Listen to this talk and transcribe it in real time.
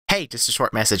Hey, just a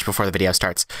short message before the video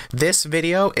starts. This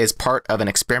video is part of an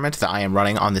experiment that I am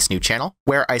running on this new channel,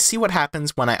 where I see what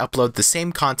happens when I upload the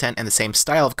same content and the same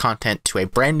style of content to a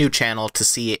brand new channel to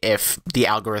see if the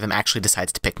algorithm actually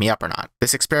decides to pick me up or not.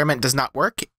 This experiment does not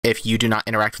work if you do not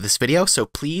interact with this video, so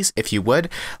please, if you would,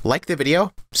 like the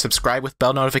video, subscribe with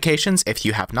bell notifications if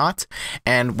you have not,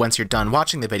 and once you're done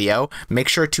watching the video, make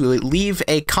sure to leave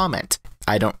a comment.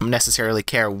 I don't necessarily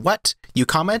care what you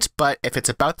comment, but if it's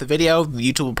about the video,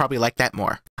 YouTube will probably like that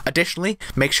more. Additionally,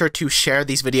 make sure to share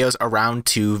these videos around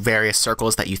to various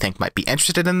circles that you think might be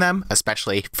interested in them,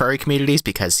 especially furry communities,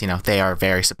 because, you know, they are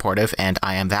very supportive, and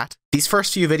I am that. These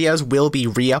first few videos will be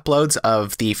re-uploads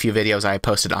of the few videos I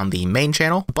posted on the main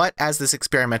channel, but as this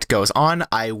experiment goes on,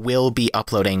 I will be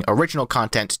uploading original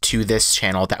content to this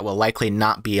channel that will likely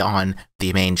not be on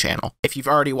the main channel. If you've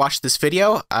already watched this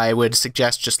video, I would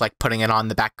suggest just like putting it on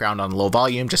the background on low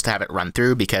volume just to have it run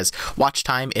through, because watch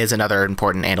time is another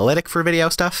important analytic for video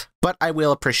stuff, but I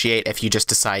will appreciate if you just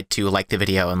decide to like the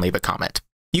video and leave a comment.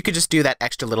 You could just do that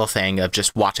extra little thing of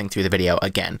just watching through the video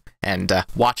again, and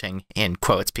watching in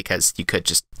quotes because you could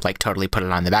just like totally put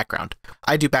it on the background.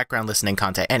 I do background listening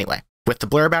content anyway. With the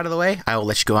blurb out of the way, I will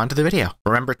let you go on to the video.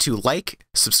 Remember to like,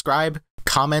 subscribe,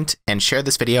 comment, and share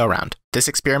this video around. This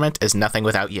experiment is nothing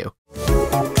without you.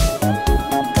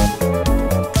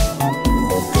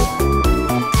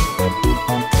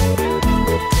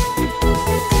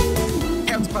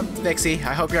 Vixie,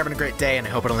 I hope you're having a great day, and I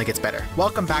hope it only gets better.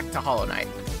 Welcome back to Hollow Knight.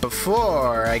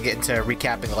 Before I get into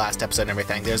recapping the last episode and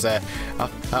everything, there's a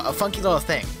funky little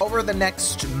thing. Over the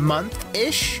next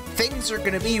month-ish, things are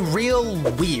gonna be real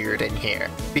weird in here,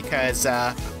 because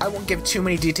I won't give too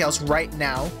many details right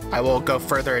now. I will go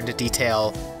further into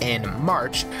detail in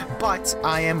March, but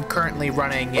I am currently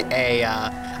running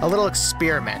a little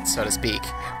experiment, so to speak,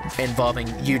 involving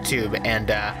YouTube and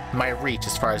my reach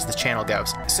as far as the channel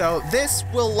goes. So this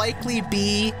will likely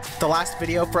be the last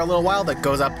video for a little while that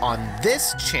goes up on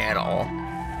this channel,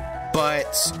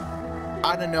 but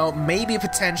I don't know, maybe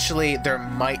potentially there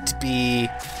might be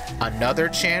another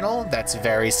channel that's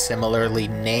very similarly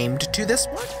named to this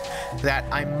one that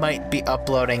I might be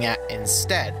uploading at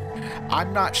instead.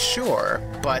 I'm not sure,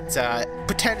 but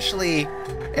potentially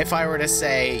if I were to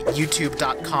say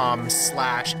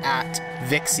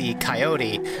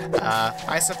youtube.com/@VixieYote,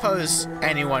 I suppose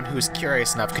anyone who's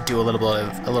curious enough could do a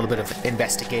little bit of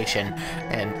investigation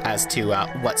and as to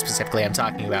what specifically I'm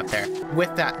talking about there.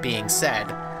 With that being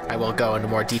said, I will go into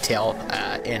more detail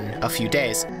in a few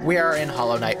days. We are in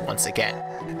Hollow Knight once again.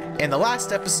 In the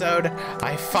last episode,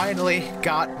 I finally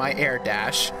got my air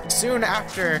dash. Soon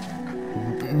after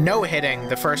no-hitting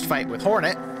the first fight with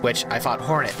Hornet, which I fought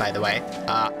Hornet, by the way.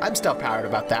 I'm still proud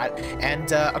about that,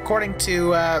 and according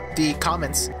to the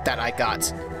comments that I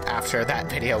got after that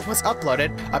video was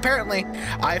uploaded, apparently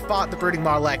I fought the Brooding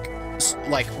Marlek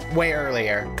like way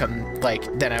earlier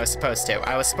than I was supposed to.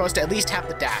 I was supposed to at least have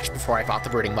the dash before I fought the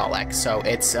Brooding Marlek, so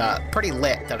it's pretty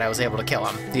lit that I was able to kill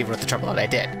him, even with the trouble that I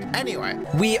did. Anyway,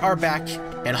 we are back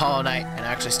in Hollow Knight, and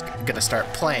I'm actually gonna start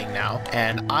playing now,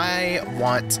 and I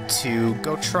want to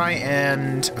go try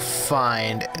and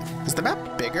find... Is the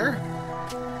map bigger?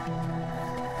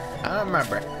 I don't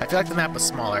remember. I feel like the map was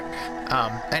smaller.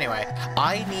 Anyway,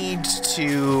 I need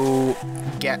to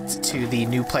get to the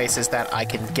new places that I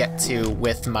can get to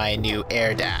with my new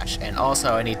air dash, and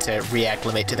also I need to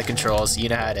reacclimate to the controls. You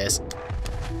know how it is.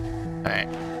 Alright,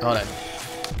 hold on.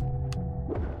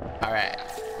 Alright.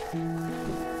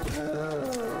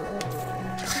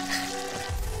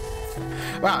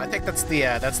 Wow, I think that's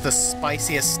the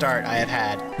spiciest start I have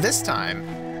had. This time,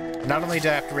 not only do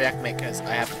I have to reacclimate because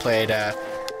I haven't played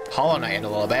Hollow Knight in a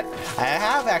little bit, I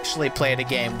have actually played a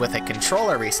game with a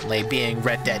controller recently, being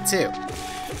Red Dead 2.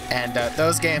 And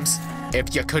those games,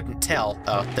 if you couldn't tell,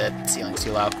 oh, the ceiling's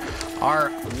too low,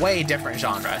 are way different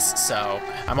genres, so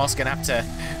I'm also gonna have to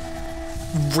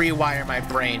rewire my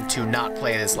brain to not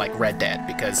play this like Red Dead,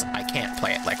 because I can't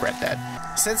play it like Red Dead.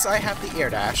 Since I have the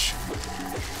air dash,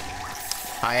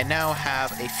 I now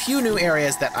have a few new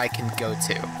areas that I can go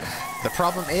to. The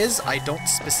problem is, I don't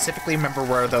specifically remember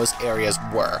where those areas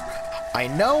were. I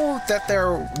know that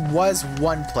there was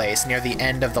one place near the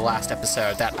end of the last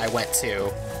episode that I went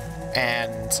to,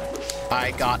 and I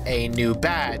got a new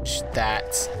badge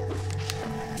that...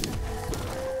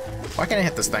 Why can't I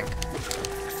hit this thing?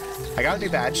 I got a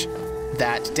new badge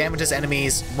that damages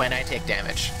enemies when I take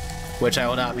damage, which I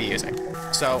will not be using.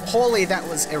 So, wholly that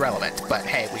was irrelevant, but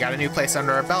hey, we got a new place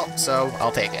under our belt, so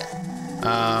I'll take it.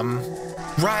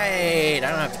 Right, I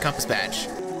don't have the compass badge.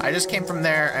 I just came from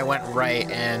there, I went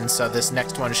right, and so this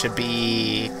next one should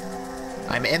be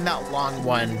I'm in that long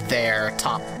one there,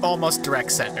 top, almost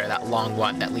direct center, that long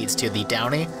one that leads to the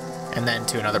Downy, and then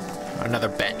to another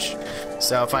bench.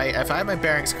 So if I have my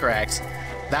bearings correct,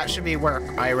 that should be where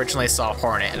I originally saw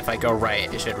Hornet, and if I go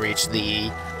right, it should reach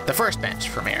the first bench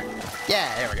from here.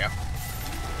 Yeah, there we go.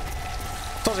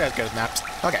 Told you I was good with maps.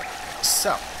 Okay,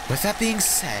 so, with that being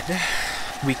said,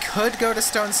 we could go to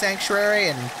Stone Sanctuary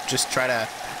and just try to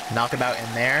knock it out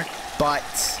in there, but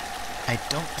I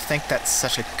don't think that's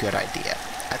such a good idea.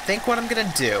 I think what I'm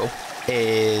gonna do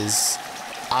is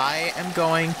I am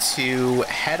going to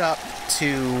head up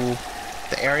to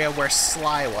the area where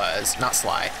Sly was, not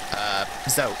Sly,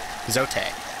 Zote,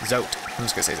 I'm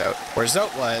just gonna say Zote, where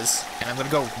Zote was, and I'm gonna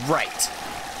go right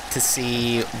to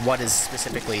see what is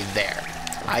specifically there.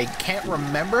 I can't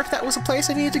remember if that was a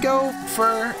place I needed to go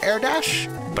for air dash,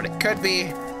 but it could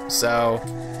be, so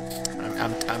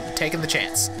I'm taking the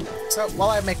chance. So while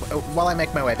I make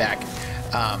my way back,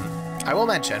 I will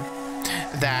mention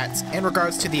that in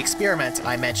regards to the experiment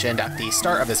I mentioned at the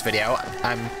start of this video,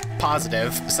 I'm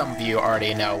positive some of you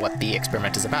already know what the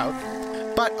experiment is about,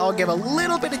 but I'll give a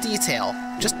little bit of detail,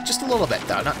 just a little bit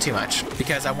though, not too much,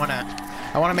 because I wanna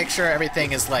make sure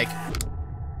everything is like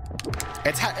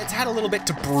it's had a little bit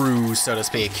to brew, so to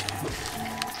speak,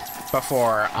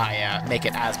 before I make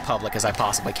it as public as I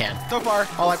possibly can. So far,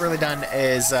 all I've really done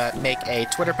is make a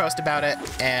Twitter post about it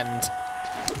and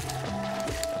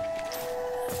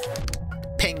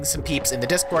ping some peeps in the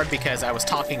Discord because I was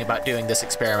talking about doing this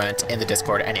experiment in the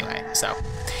Discord anyway. So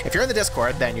if you're in the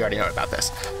Discord, then you already know about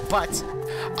this. But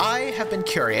I have been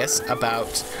curious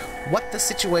about what the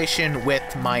situation with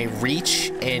my reach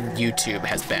in YouTube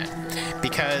has been,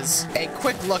 because a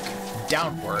quick look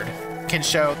downward can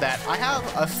show that I have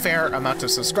a fair amount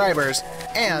of subscribers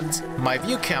and my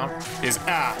view count is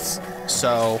ass.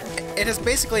 So it has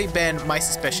basically been my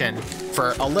suspicion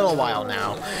for a little while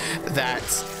now that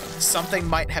something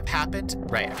might have happened.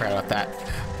 Right, I forgot about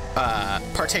that.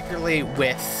 Particularly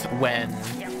with when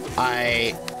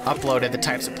I uploaded the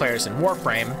types of players in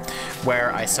Warframe,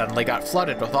 where I suddenly got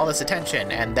flooded with all this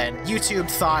attention, and then YouTube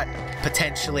thought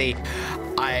potentially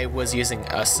I was using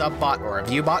a sub bot or a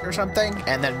view bot or something,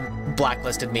 and then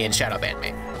blacklisted me and shadow banned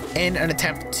me. In an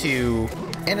attempt to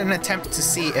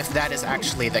see if that is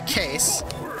actually the case.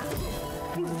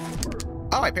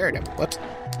 Oh, I parried him. Whoops.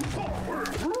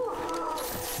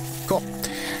 Cool.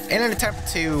 In an attempt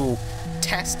to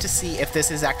test to see if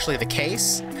this is actually the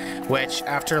case, which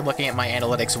after looking at my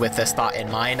analytics with this thought in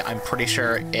mind, I'm pretty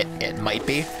sure it might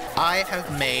be, I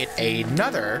have made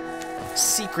another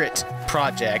secret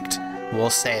project. We'll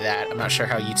say that. I'm not sure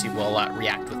how YouTube will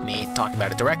react with me talking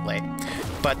about it directly.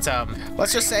 But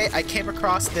let's just say I came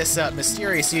across this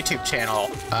mysterious YouTube channel,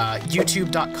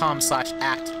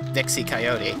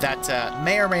 youtube.com/@VixieYote, that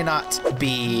may or may not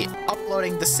be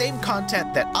uploading the same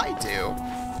content that I do.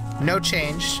 No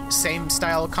change, same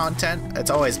style of content it's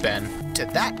always been, to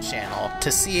that channel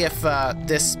to see if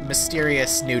this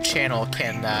mysterious new channel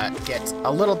can get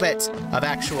a little bit of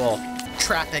actual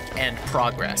traffic and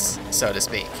progress, so to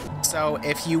speak. So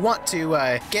if you want to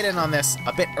get in on this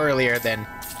a bit earlier than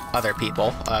other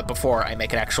people, before I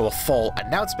make an actual full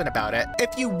announcement about it,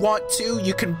 if you want to,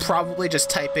 you can probably just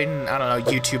type in, I don't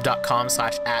know,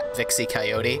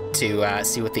 youtube.com/@VixieYote to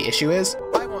see what the issue is.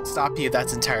 I won't stop you,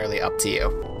 that's entirely up to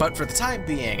you. But for the time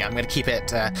being, I'm going to keep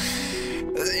it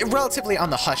relatively on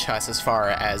the hush-hush as far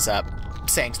as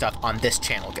saying stuff on this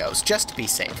channel goes, just to be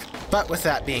safe. But with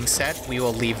that being said, we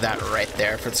will leave that right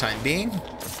there for the time being,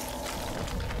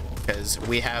 because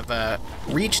we have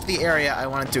reached the area I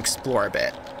wanted to explore a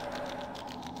bit.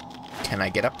 Can I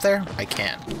get up there? I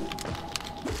can.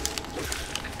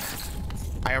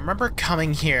 I remember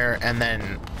coming here and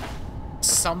then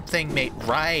something made...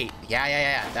 Right!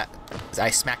 Yeah. That...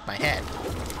 I smacked my head.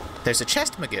 There's a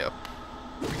chest Magoo.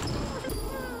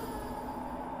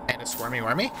 And a squirmy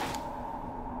wormy?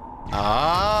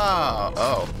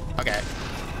 Oh, okay.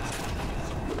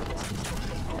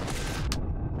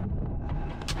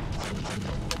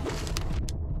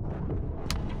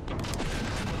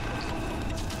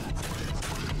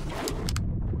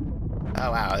 Oh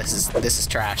wow, this is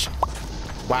trash.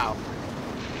 Wow.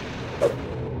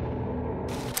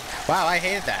 Wow, I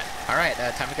hated that. Alright,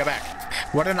 time to go back.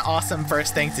 What an awesome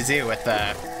first thing to do with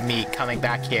me coming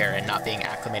back here and not being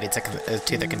acclimated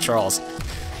to the controls.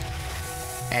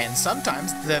 And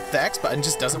sometimes the X button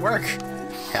just doesn't work.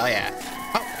 Hell yeah.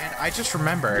 Oh, and I just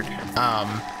remembered,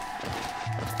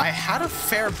 I had a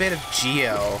fair bit of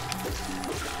Geo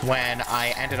when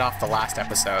I ended off the last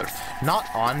episode. Not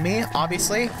on me,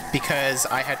 obviously, because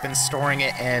I had been storing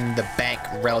it in the bank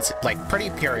pretty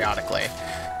periodically.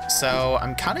 So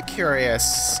I'm kind of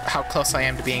curious how close I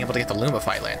am to being able to get the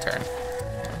Lumify lantern.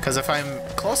 Because if I'm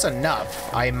close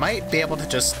enough, I might be able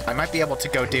to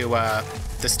go do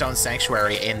the Stone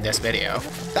Sanctuary in this video.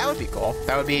 That would be cool.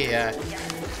 That would be,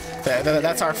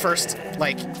 that's our first,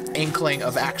 like, inkling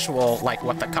of actual, like,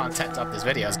 what the content of this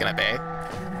video is gonna be.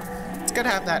 It's good to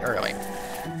have that early.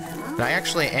 And I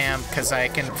actually am, because I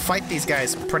can fight these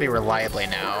guys pretty reliably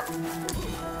now.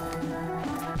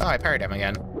 Oh, I parried him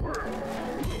again.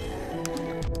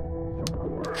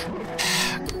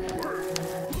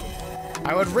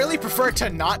 I would really prefer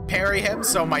to not parry him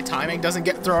so my timing doesn't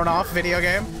get thrown off, video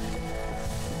game.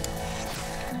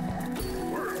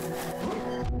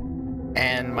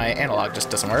 And my analog just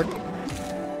doesn't work.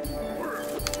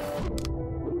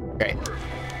 Great.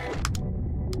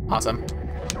 Awesome.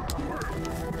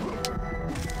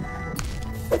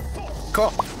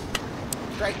 Cool.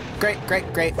 Great, great,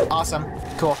 great, great. Awesome.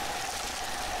 Cool.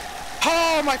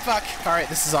 Oh my fuck! Alright,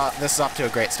 this is off to a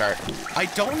great start. I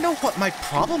don't know what my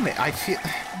problem is. I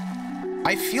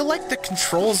feel like the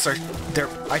controls are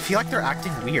I feel like they're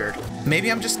acting weird.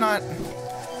 Maybe I'm just not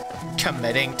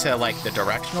committing to like the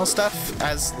directional stuff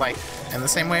as like in the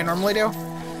same way I normally do.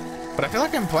 But I feel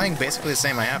like I'm playing basically the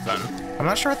same I have done. I'm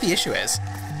not sure what the issue is.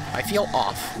 I feel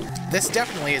off. This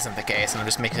definitely isn't the case, and I'm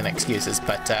just making excuses,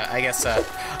 but I guess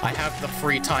I have the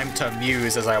free time to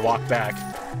muse as I walk back.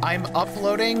 I'm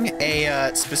uploading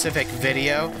a specific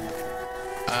video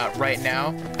right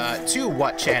now to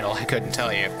what channel, I couldn't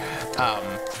tell you.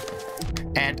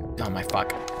 And, oh my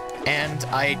fuck. And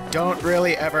I don't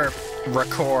really ever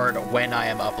record when I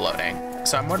am uploading.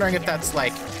 So I'm wondering if that's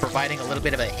like providing a little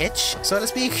bit of a hitch, so to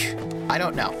speak. I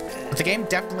don't know. But the game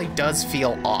definitely does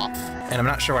feel off, and I'm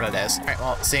not sure what it is. Alright,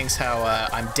 well, seeing as how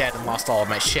I'm dead and lost all of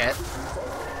my shit,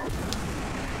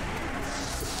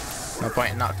 no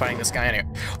point in not fighting this guy anyway.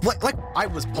 Like I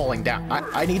was pulling down.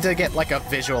 I need to get like a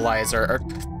visualizer, or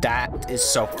that is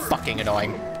so fucking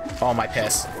annoying. Oh my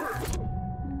piss.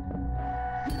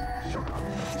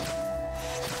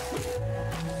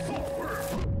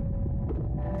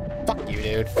 Fuck you,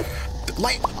 dude.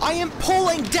 Like, I am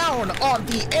pulling down on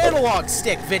the analog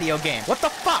stick, video game. What the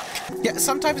fuck? Yeah,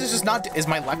 sometimes it's just not. Is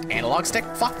my left analog stick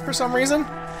fucked for some reason?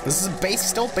 This is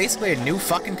still basically a new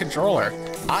fucking controller.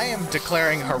 I am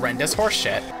declaring horrendous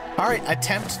horseshit. Alright,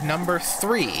 attempt number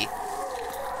 3.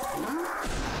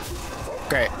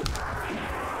 Great.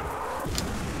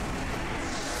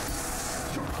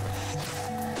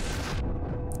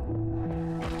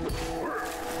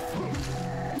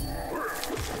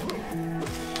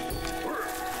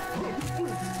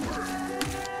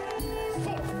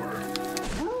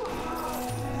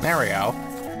 There we go.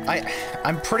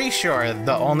 I'm pretty sure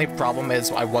the only problem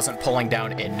is I wasn't pulling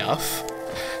down enough,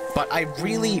 but I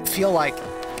really feel like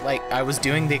I was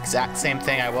doing the exact same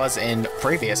thing I was in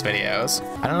previous videos.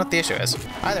 I don't know what the issue is.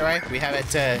 Either way, we have it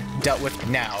dealt with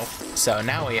now, so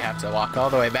now we have to walk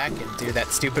all the way back and do that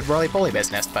stupid roly-poly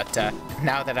business, but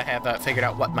now that I have figured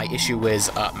out what my issue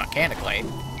is mechanically,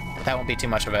 that won't be too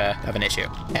much of an issue.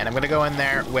 And I'm gonna go in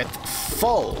there with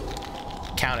full,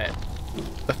 count it,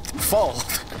 full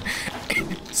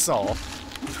soul.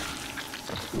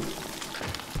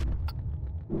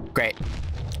 Great.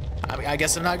 I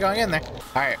guess I'm not going in there.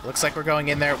 Alright, looks like we're going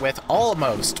in there with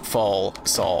almost full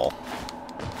soul.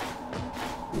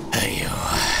 Hey,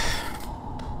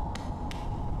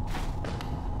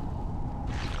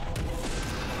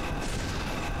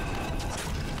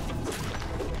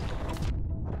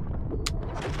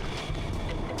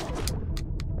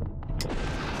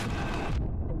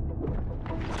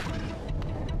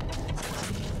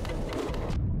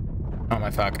 oh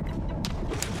my fuck.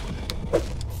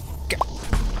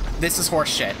 This is horse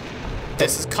shit.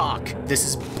 This is cock. This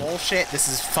is bullshit. This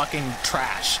is fucking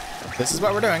trash. This is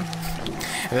what we're doing.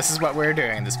 This is what we're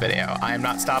doing in this video. I am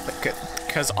not stopping,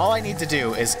 because all I need to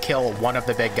do is kill one of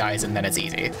the big guys and then it's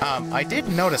easy. I did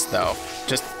notice though,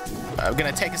 just, I'm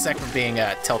gonna take a sec from being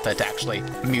tilted to actually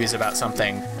muse about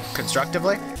something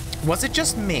constructively. Was it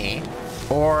just me,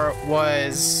 or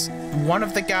was one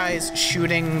of the guys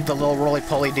shooting the little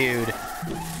roly-poly dude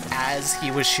as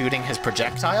he was shooting his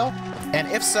projectile? And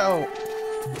if so,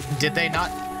 did they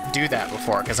not do that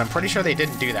before? Because I'm pretty sure they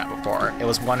didn't do that before. It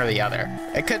was one or the other.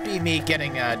 It could be me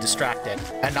getting distracted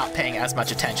and not paying as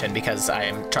much attention because I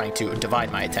am trying to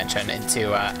divide my attention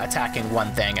into attacking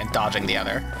one thing and dodging the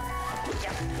other.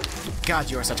 God,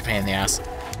 you are such a pain in the ass.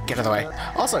 Get out of the way.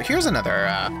 Also, here's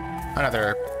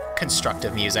another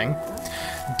constructive musing.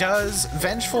 Does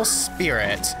Vengeful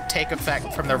Spirit take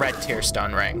effect from the red tier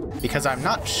stone ring? Because I'm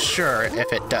not sure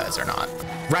if it does or not.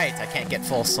 Right, I can't get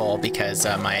full soul because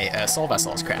my soul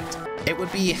vessel is cracked. It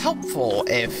would be helpful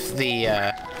if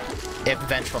if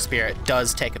Vengeful Spirit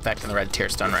does take effect from the red tier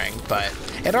stone ring, but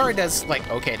it already does, like,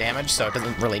 okay damage, so it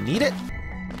doesn't really need it.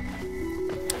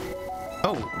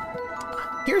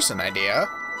 Oh, here's an idea.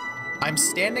 I'm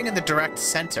standing in the direct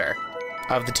center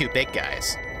of the two big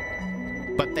guys,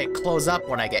 but they close up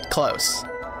when I get close.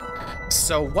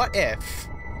 So what if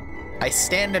I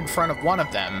stand in front of one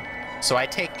of them, so I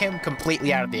take him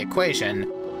completely out of the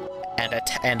equation,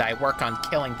 and I work on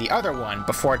killing the other one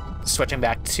before switching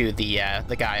back to the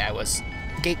guy I was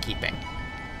gatekeeping.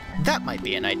 That might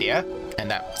be an idea,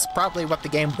 and that's probably what the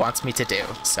game wants me to do,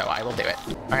 so I will do it.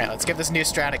 Alright, let's give this new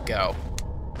strat a go.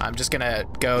 I'm just gonna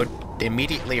go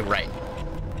immediately right.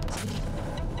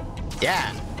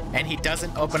 Yeah, and he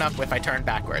doesn't open up if I turn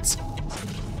backwards.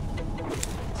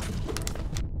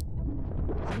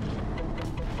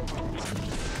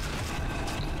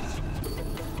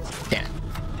 Yeah.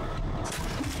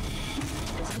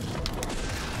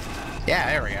 Yeah,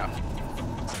 there we go.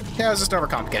 Yeah, I was just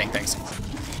overcomplicating things.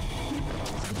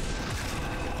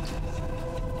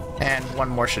 And one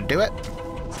more should do it.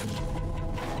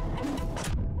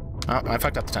 Oh, I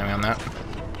fucked up the timing on that.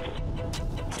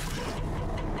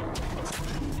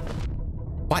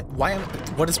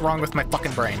 What is wrong with my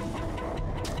fucking brain?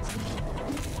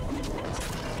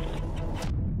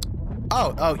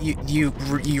 Oh, you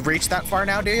reached that far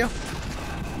now, do you?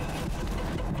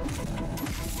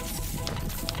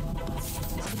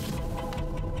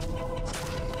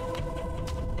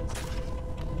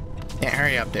 Yeah,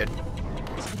 hurry up, dude.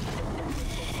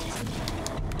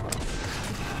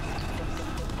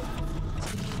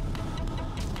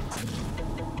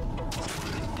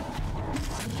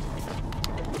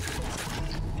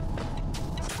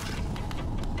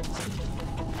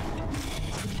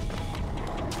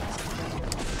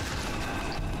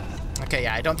 Okay,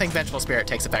 yeah, I don't think Vengeful Spirit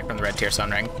takes effect from the red tier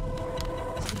Sun Ring.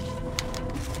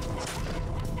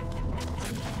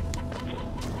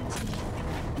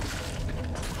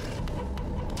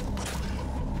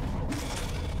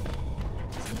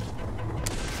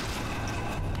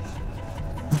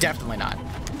 Definitely not.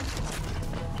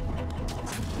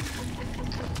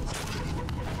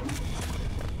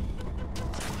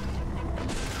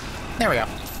 There we go.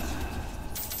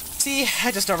 See,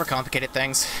 I just overcomplicated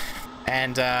things.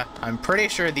 And I'm pretty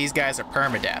sure these guys are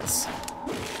permadeaths.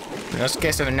 Just in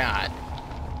case they're not,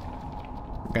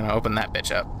 I'm gonna open that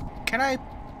bitch up. Can I?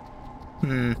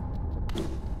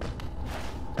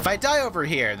 If I die over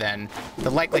here, then the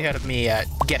likelihood of me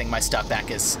getting my stuff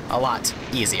back is a lot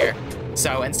easier.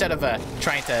 So instead of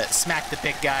trying to smack the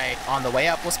big guy on the way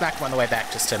up, we'll smack him on the way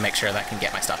back just to make sure that I can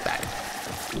get my stuff back.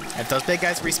 If those big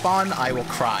guys respawn, I will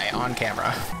cry on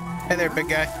camera. Hey there, big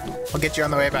guy. I'll get you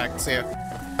on the way back. See ya.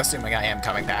 Assuming I am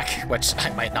coming back, which I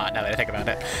might not now that I think about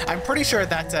it. I'm pretty sure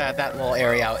that that little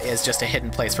area is just a hidden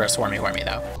place for a swarmy wormy,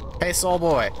 though. Hey, soul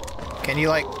boy. Can you,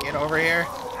 like, get over here?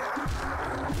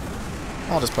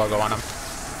 I'll just pogo on him.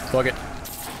 Plug it.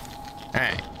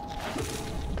 Alright.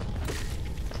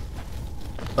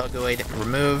 Bugoid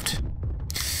removed.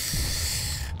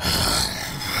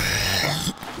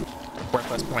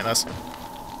 Worthless, pointless.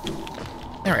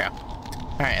 There we go.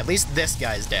 Alright, at least this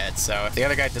guy's dead, so if the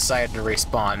other guy decided to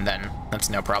respawn, then that's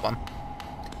no problem.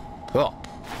 Cool.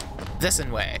 This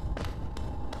in way.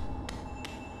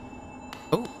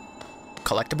 Oh.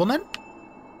 Collectible then?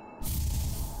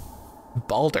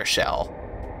 Boulder shell.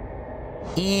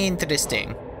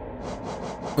 Interesting.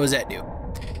 What does that do?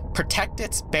 Protect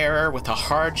its bearer with a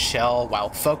hard shell while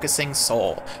focusing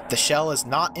soul. The shell is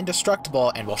not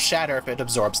indestructible and will shatter if it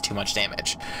absorbs too much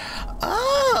damage.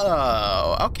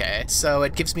 Oh, okay. So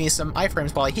it gives me some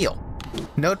iframes while I heal.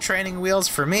 No training wheels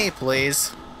for me,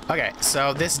 please. Okay,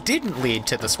 so this didn't lead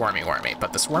to the swarmy wormy,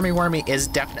 but the swarmy wormy is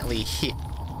definitely here.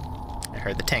 I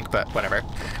heard the tank, but whatever.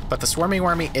 But the swarmy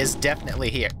wormy is definitely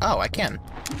here. Oh, I can.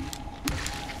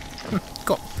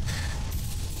 Cool.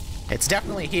 It's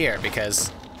definitely here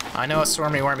because I know a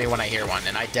swarmy wormy when I hear one,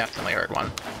 and I definitely heard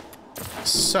one.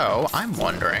 So, I'm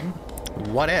wondering,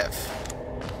 what if?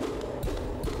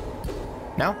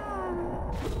 No?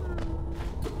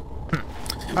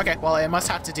 Okay, well, it must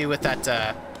have to do with that,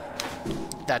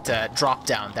 drop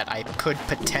down that I could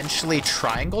potentially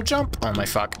triangle jump. Oh my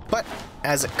fuck. But,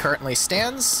 as it currently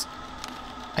stands,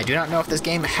 I do not know if this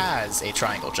game has a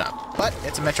triangle jump. But,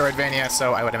 it's a Metroidvania,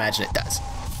 so I would imagine it does.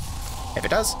 If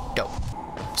it does, dope.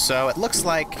 So it looks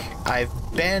like I've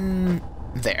been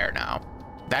there now.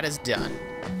 That is done.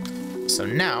 So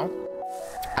now,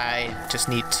 I just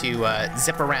need to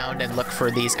zip around and look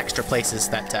for these extra places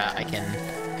that I can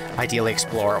ideally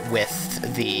explore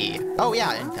with the... Oh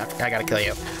yeah, and I gotta kill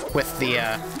you. With the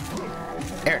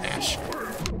air dash.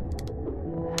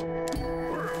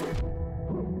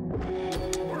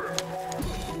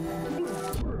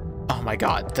 Oh my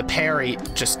god, the parry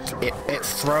just, it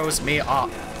throws me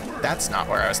off. That's not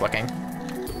where I was looking.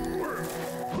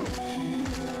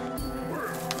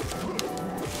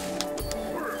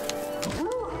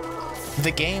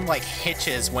 The game, like,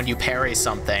 hitches when you parry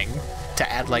something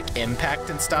to add, like, impact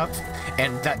and stuff,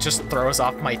 and that just throws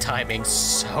off my timing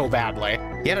so badly.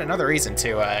 Yet another reason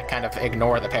to kind of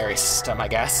ignore the parry system, I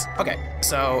guess. Okay,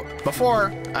 so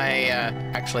before I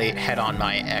actually head on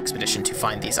my expedition to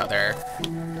find these other...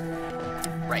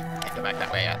 Right, can't go back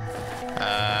that way yet.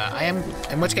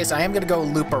 In which case I am gonna go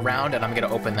loop around and I'm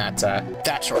gonna open that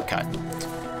that shortcut.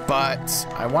 But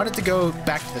I wanted to go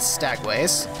back to the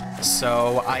Stagways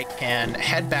so I can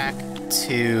head back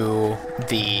to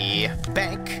the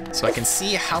bank so I can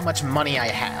see how much money I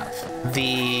have.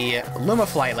 The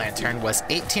Lumafly lantern was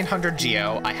 1,800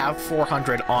 geo. I have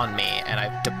 400 on me, and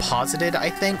I've deposited, I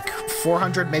think,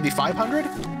 400, maybe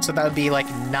 500? So that would be like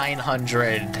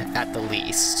 900 at the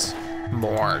least.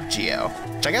 More geo,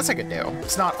 which I guess I could do.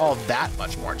 It's not all that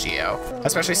much more geo,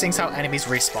 especially seeing how enemies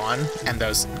respawn and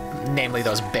those, namely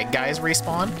those big guys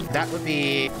respawn. That would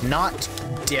be not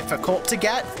difficult to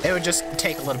get. It would just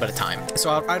take a little bit of time.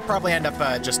 So I'd probably end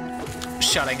up just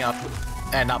shutting up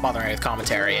and not bothering with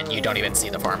commentary, and you don't even see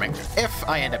the farming, if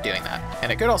I end up doing that.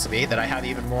 And it could also be that I have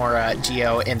even more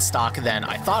geo in stock than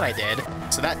I thought I did,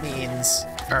 so that means,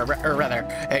 or rather,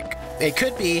 it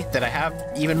could be that I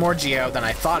have even more geo than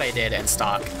I thought I did in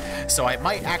stock, so I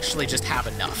might actually just have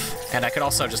enough. And I could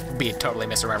also just be totally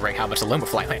misremembering how much the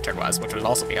Lumafly lantern was, which would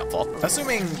also be helpful.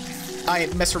 Assuming I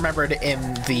misremembered in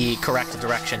the correct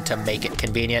direction to make it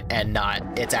convenient and not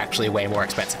it's actually way more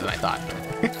expensive than I thought.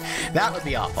 That would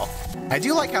be awful. I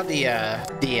do like how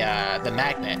the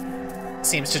magnet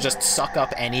seems to just suck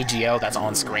up any geo that's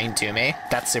on screen to me.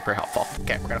 That's super helpful.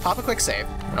 Okay, we're gonna pop a quick save.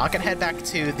 We're not gonna head back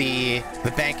to the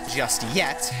bank just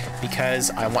yet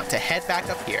because I want to head back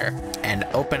up here and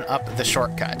open up the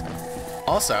shortcut.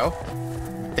 Also,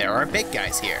 there are big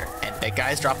guys here, and big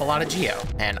guys drop a lot of geo,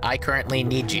 and I currently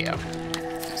need geo.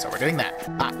 So we're doing that.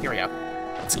 Ah, here we go.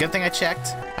 It's a good thing I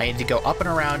checked. I need to go up and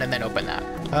around and then open that.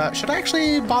 Should I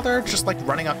actually bother just like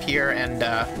running up here and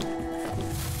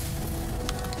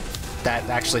that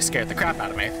actually scared the crap out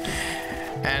of me.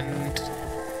 And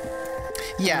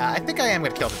yeah, I think I am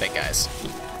gonna kill the big guys.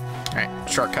 Alright,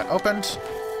 shortcut opened.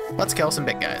 Let's kill some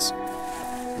big guys.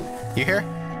 You here?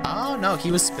 Oh no,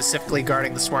 he was specifically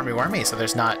guarding the Swarmy Wormy, so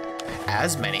there's not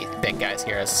as many big guys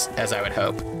here as I would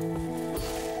hope.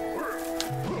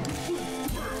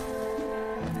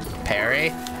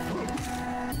 Parry.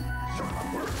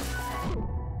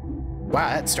 Wow,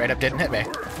 that straight up didn't hit me.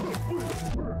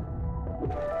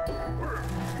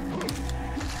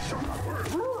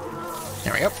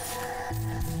 There we go.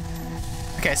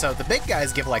 Okay, so the big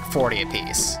guys give like 40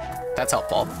 apiece. That's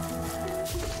helpful.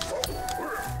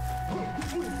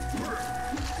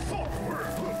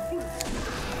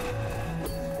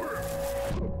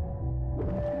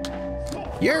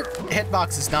 Your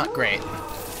hitbox is not great.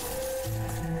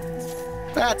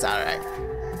 That's alright.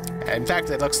 In fact,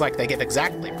 it looks like they give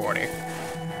exactly 40.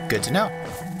 Good to know.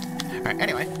 Alright,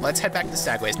 anyway, let's head back to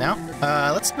Stagways now.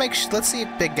 Let's see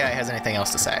if Big Guy has anything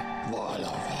else to say.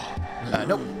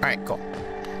 Nope. Alright, cool.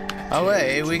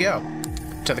 Away we go.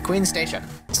 To the Queen Station.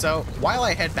 So, while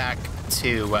I head back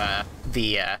to,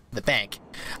 the bank,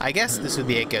 I guess this would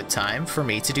be a good time for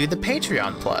me to do the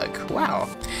Patreon plug. Wow.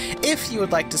 If you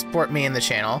would like to support me in the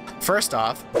channel, first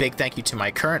off, big thank you to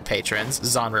my current patrons,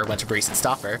 Zonra, Winterbreeze, and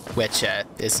Stopher, which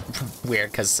is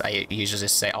weird because I usually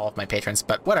just say all of my patrons,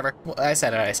 but whatever. I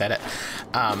said it.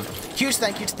 Huge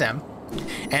thank you to them.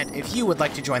 And if you would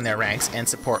like to join their ranks and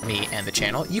support me and the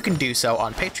channel, you can do so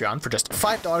on Patreon for just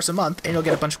 $5 a month, and you'll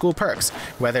get a bunch of cool perks,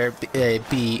 whether it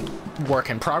be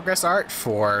work-in-progress art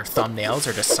for thumbnails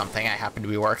or just something I happen to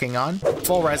be working on,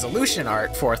 full resolution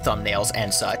art for thumbnails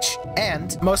and such,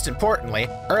 and, most importantly,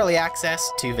 early access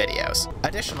to videos.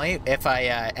 Additionally, if I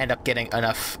end up getting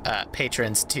enough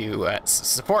patrons to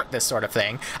support this sort of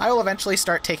thing, I will eventually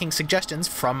start taking suggestions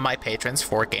from my patrons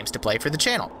for games to play for the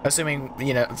channel, assuming,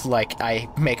 you know, like, I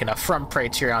make enough from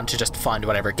Patreon to just fund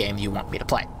whatever game you want me to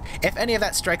play. If any of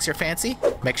that strikes your fancy,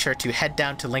 make sure to head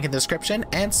down to link in the description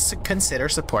and consider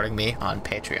supporting me on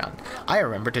Patreon. I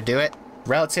remember to do it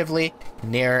relatively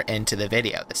near into the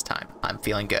video this time. I'm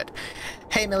feeling good.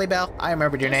 Hey Millibelle, I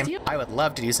remembered your name. I would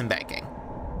love to do some banking.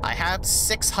 I have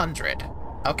 600.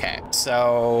 Okay,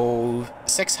 so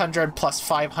 600 plus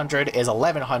 500 is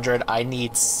 1100. I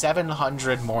need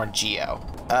 700 more geo.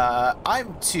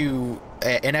 I'm too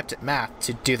inept at math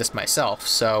to do this myself,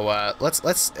 so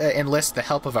let's enlist the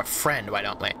help of a friend, why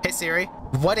don't we? Hey Siri,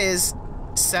 what is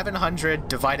 700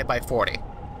 divided by 40?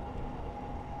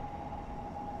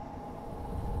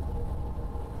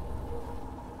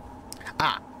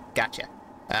 Ah, gotcha.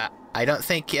 I don't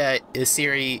think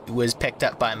Siri was picked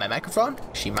up by my microphone.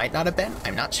 She might not have been.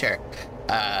 I'm not sure.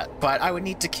 But I would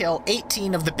need to kill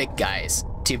 18 of the big guys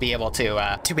to be able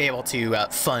to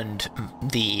fund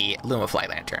the Lumafly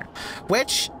Lantern,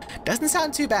 which doesn't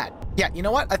sound too bad. Yeah, you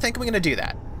know what? I think I'm gonna do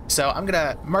that. So I'm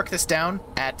gonna mark this down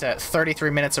at 33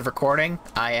 minutes of recording.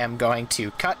 I am going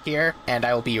to cut here, and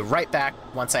I will be right back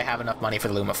once I have enough money for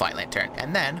the Lumafly Lantern,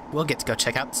 and then we'll get to go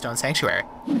check out the Stone Sanctuary.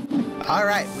 All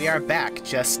right, we are back.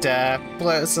 Just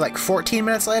it's like 14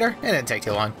 minutes later. It didn't take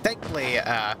too long. Thankfully,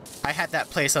 I had that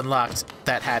place unlocked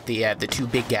that had the two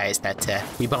big guys that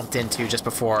we bumped into just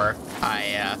before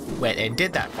I went and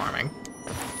did that farming.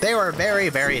 They were very,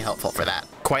 very helpful for that.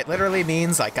 Quite literally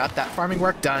means I got that farming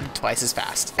work done twice as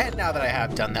fast. And now that I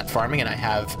have done that farming and I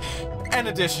have an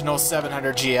additional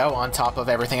 700 geo on top of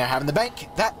everything I have in the bank,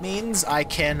 that means I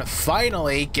can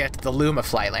finally get the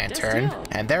Lumafly Lantern,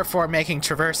 and therefore making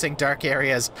traversing dark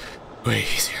areas way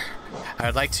easier. I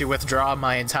would like to withdraw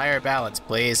my entire balance,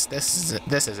 please. This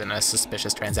isn't a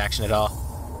suspicious transaction at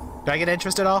all. Do I get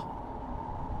interest at all?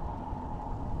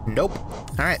 Nope.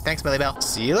 Alright, thanks, Billy Bell.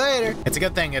 See you later. It's a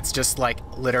good thing it's just like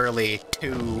literally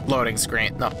 2 loading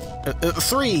screen, no,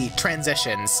 3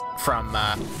 transitions from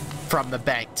the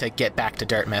bank to get back to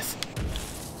Dirtmouth.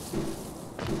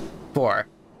 4,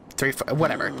 3, 4,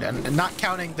 whatever. Not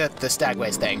counting the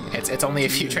Stagways thing. It's only a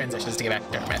few transitions to get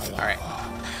back to Dirtmouth. Alright.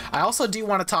 I also do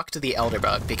want to talk to the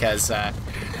Elderbug because I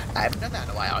haven't done that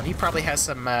in a while, and he probably has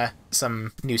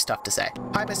some new stuff to say.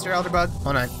 Hi, Mr. Elderbug.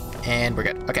 Hold on. And we're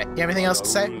good. Okay, you have anything else to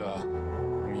say?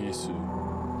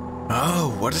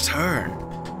 Oh, what a turn.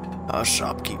 Our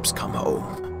shopkeep's come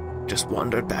home. Just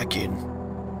wandered back in.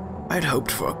 I'd hoped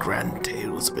for grand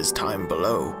tales of his time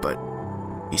below, but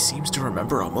he seems to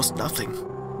remember almost nothing.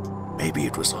 Maybe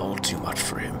it was all too much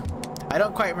for him. I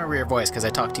don't quite remember your voice because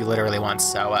I talked to you literally once,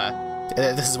 so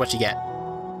this is what you get.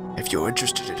 If you're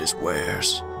interested in his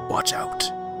wares, watch out.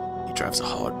 He drives a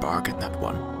hard bargain, that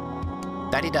one.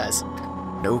 That he does.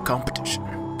 No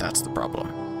competition, that's the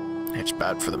problem. It's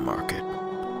bad for the market.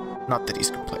 Not that he's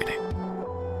complaining.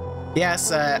 Yes,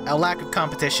 a lack of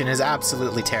competition is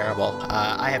absolutely terrible.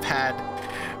 I have had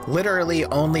literally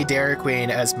only Dairy Queen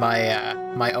as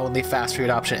my only fast food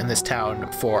option in this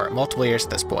town for multiple years at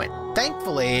this point.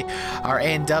 Thankfully, our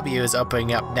A&W is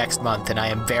opening up next month, and I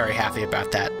am very happy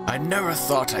about that. I never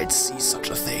thought I'd see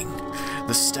such a thing.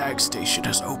 The Stag Station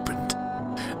has opened.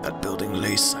 That building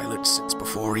lay silent since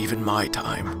before even my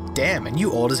time. Damn, and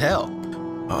you old as hell.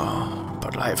 Oh,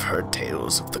 but I've heard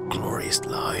tales of the glorious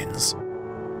lines.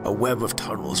 A web of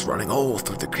tunnels running all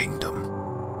through the kingdom.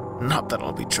 Not that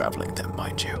I'll be traveling them,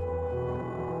 mind you.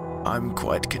 I'm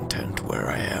quite content where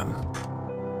I am.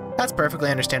 That's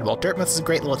perfectly understandable. Dirtmouth is a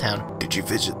great little town. Did you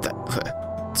visit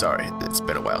that... Sorry, it's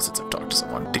been a while since I've talked to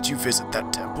someone. Did you visit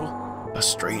that temple? A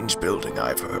strange building,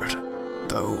 I've heard.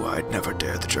 Though I'd never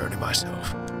dare the journey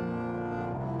myself.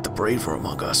 The braver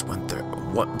among us went there...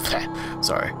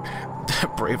 Sorry. The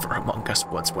braver among us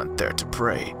once went there to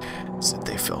pray. Said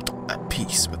they felt at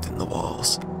peace within the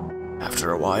walls.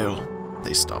 After a while,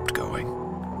 they stopped going.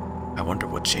 I wonder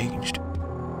what changed.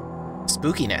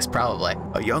 Spookiness, probably.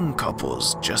 A young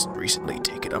couple's just recently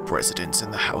taken up residence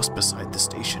in the house beside the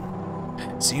station.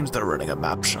 Seems they're running a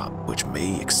map shop, which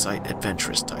may excite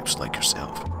adventurous types like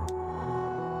yourself.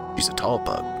 She's a tall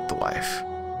bug, the wife.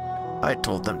 I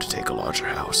told them to take a larger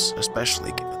house,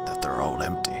 especially given that they're all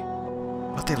empty.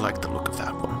 But they like the look of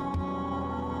that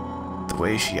one. The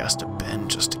way she has to bend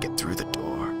just to get through the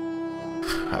door.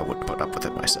 I wouldn't put up with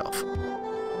it myself.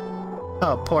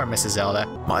 Oh, poor Mrs. Zelda.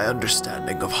 My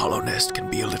understanding of Hollow Nest can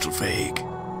be a little vague,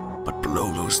 but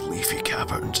below those leafy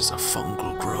caverns is a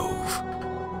fungal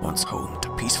grove, once home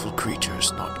to peaceful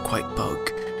creatures not quite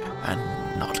bug and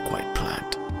not quite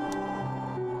plant.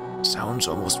 Sounds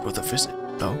almost worth a visit,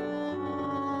 though.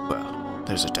 Well,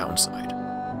 there's a downside.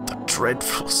 The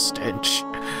dreadful stench.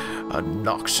 A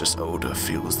noxious odor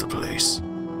fills the place.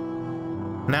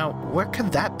 Now, where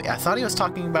could that be? I thought he was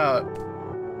talking about,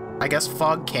 I guess,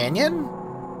 Fog Canyon?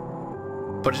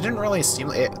 But it didn't really seem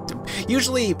like it.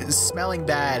 Usually, smelling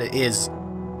bad is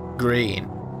green.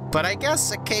 But I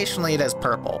guess occasionally it is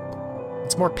purple.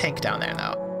 It's more pink down there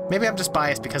now. Maybe I'm just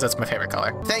biased because that's my favorite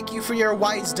color. Thank you for your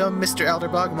wisdom, Mr.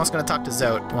 Elderbug. I'm also going to talk to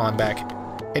Zote while I'm back.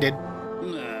 Hey, dude.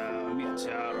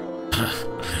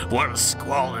 What a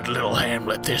squalid little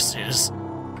hamlet this is.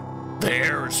 The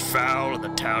air is foul and the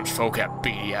townsfolk have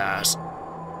beady eyes.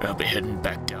 I'll be heading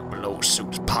back down below as soon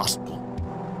as possible.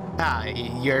 Ah,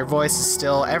 your voice is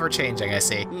still ever-changing, I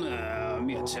see.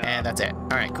 And that's it.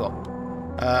 Alright, cool.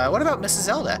 What about Mrs.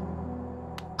 Zelda?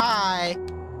 Hi!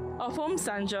 Of home,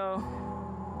 Sanjo.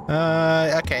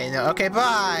 Okay, no, okay,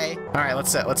 bye! Alright,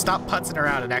 let's stop putzing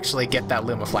around and actually get that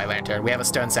Lumafly lantern. We have a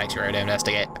stone sanctuary to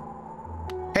investigate.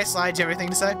 Hey, Slide, do you have anything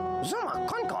to say?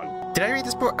 Did I read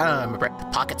this book? I don't remember.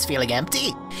 Pockets feeling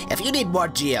empty? If you need more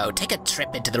geo, take a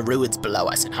trip into the ruins below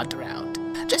us and hunt around.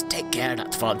 Just take care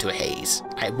not to fall into a haze.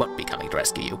 I won't be coming to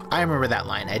rescue you. I remember that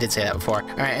line. I did say that before.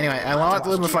 Alright, anyway, I want the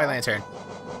Lumafly lantern.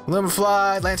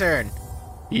 Lumafly lantern!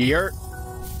 Yurt.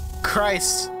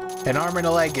 Christ. An arm and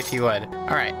a leg, if you would.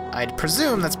 Alright, I'd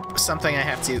presume that's something I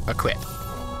have to equip.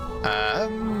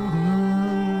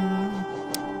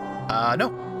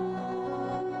 No.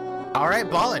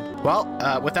 Alright, ballin'. Well,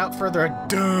 without further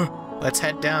ado, let's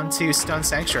head down to Stone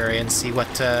Sanctuary and see what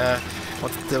the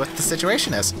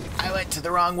situation is. I went to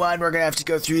the wrong one. We're gonna have to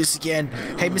go through this again.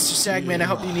 Hey, Mr. Sagman, I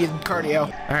hope you need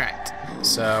cardio. Alright,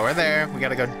 so we're there. We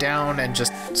gotta go down and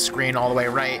just screen all the way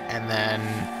right, and then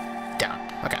down.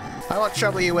 Okay. I won't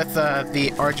trouble you with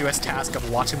the arduous task of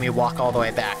watching me walk all the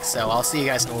way back, so I'll see you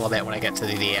guys in a little bit when I get to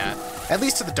the at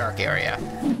least to the dark area.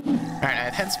 Alright,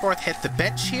 I've henceforth hit the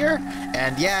bench here,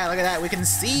 and yeah, look at that, we can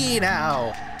see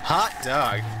now! Hot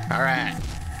dog. Alright.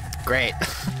 Great.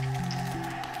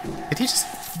 Did he just...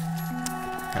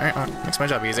 Alright, well, makes my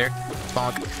job easier.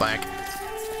 Bonk, blank.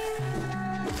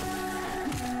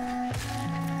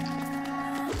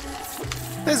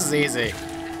 This is easy.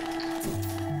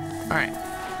 Alright.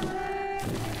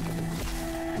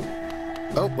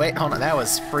 Oh, wait, hold on, that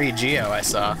was free geo I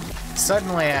saw.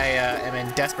 Suddenly I am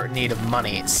in desperate need of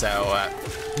money, so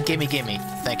gimme.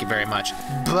 Thank you very much.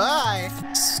 Bye!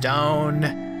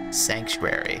 Stone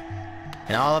Sanctuary.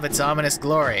 In all of its ominous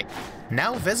glory.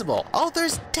 Now visible. Oh,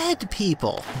 there's dead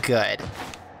people. Good.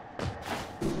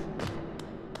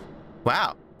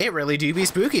 Wow, it really do be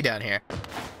spooky down here.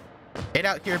 It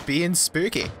out here being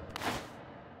spooky.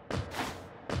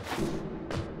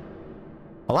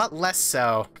 A lot less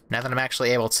so now that I'm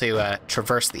actually able to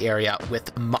traverse the area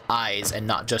with my eyes and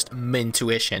not just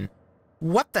intuition.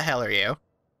 What the hell are you?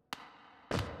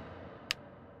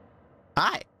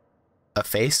 Hi. A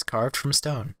face carved from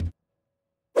stone.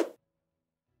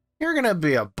 You're gonna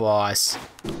be a boss.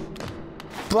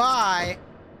 Bye!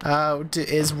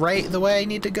 Is right the way I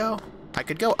need to go? I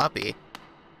could go uppy.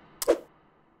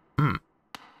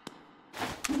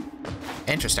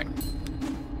 Interesting.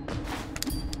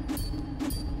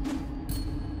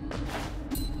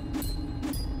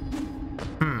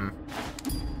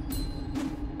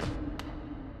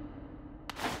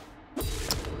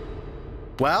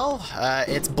 Well,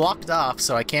 it's blocked off,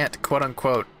 so I can't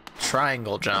quote-unquote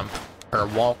triangle jump or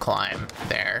wall climb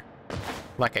there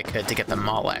like I could to get the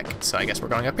Molek, so I guess we're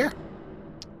going up here.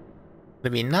 To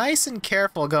be nice and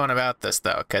careful going about this,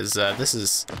 though, because this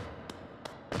is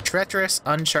treacherous,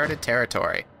 uncharted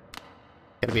territory.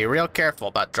 Gotta be real careful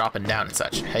about dropping down and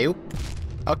such. Hey, oop.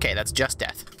 Okay, that's just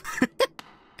death.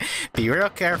 Be real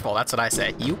careful, that's what I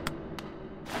said. Yoop.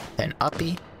 Then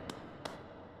uppy.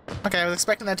 Okay, I was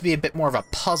expecting that to be a bit more of a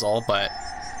puzzle, but...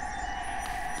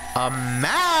 A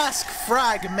mask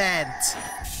fragment!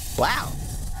 Wow.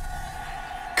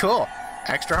 Cool.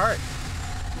 Extra heart.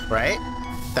 Right?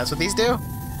 That's what these do?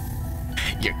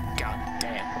 You're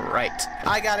goddamn right.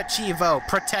 I got a Chivo.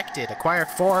 Protected. Acquire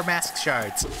 4 mask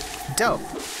shards. Dope.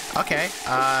 Okay,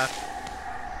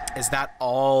 is that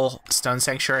all Stone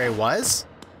Sanctuary was?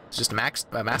 It's just a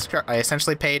mask shard? I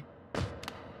essentially paid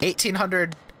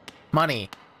 1,800 money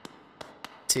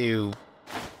to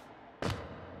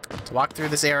walk through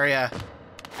this area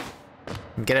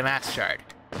and get a mask shard.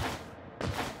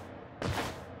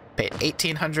 Paid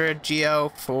 1,800 geo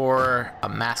for a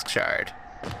mask shard.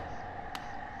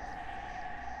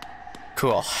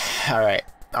 Cool. Alright.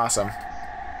 Awesome.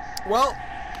 Well,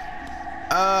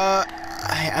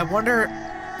 I wonder...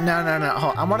 No.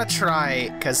 Hold on. I want to try,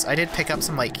 because I did pick up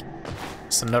some, like,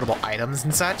 some notable items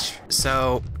and such.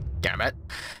 So, damn it.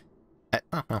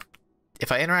 Oh, well.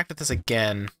 If I interact with this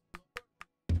again...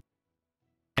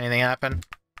 Anything happen?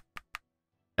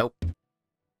 Nope.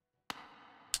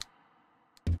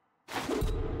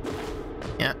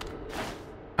 Yeah.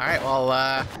 Alright, well,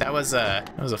 that was a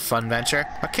fun venture.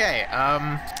 Okay,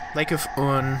 Lake of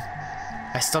Un.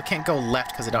 I still can't go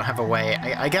left because I don't have a way.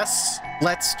 I guess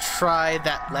let's try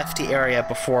that lefty area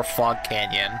before Fog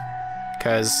Canyon,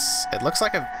 because it looks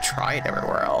like I've tried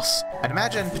everywhere else. I'd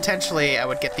imagine potentially I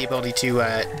would get the ability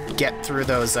to get through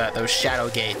those shadow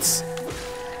gates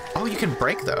Oh, you can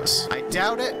break those. I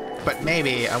doubt it, but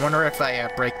maybe. I wonder if I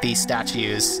break these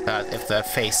statues, if the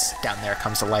face down there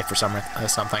comes to life or something.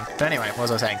 But anyway, what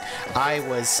was I saying? I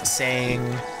was saying...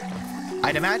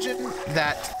 I'd imagine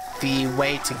that the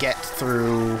way to get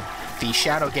through the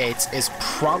Shadow Gates is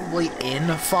probably in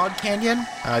Fog Canyon.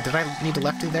 Did I need to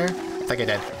left through there? I think I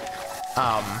did.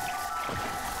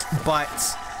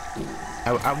 But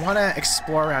I want to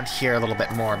explore around here a little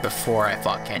bit more before I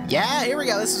Fog Canyon. Yeah, here we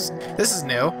go. This is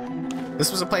new.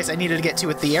 This was a place I needed to get to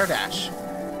with the air dash.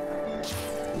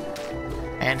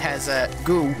 And has a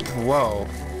whoa.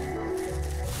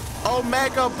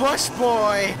 Omega Bush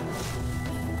Boy!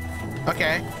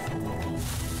 Okay.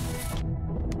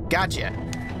 Gotcha.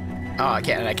 Oh, I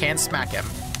can smack him.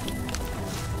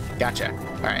 Gotcha.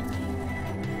 Alright.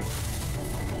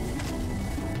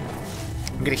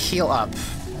 I'm gonna heal up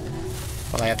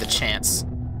while I have the chance.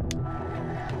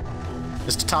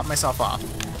 Just to top myself off.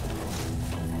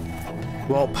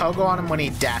 We'll pogo on him when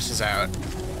he dashes out.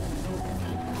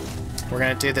 We're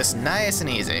gonna do this nice and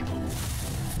easy.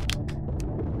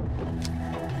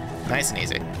 Nice and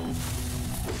easy.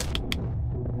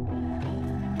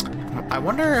 I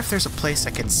wonder if there's a place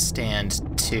I can stand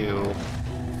to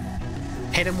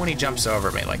hit him when he jumps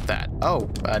over me like that. Oh,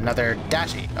 another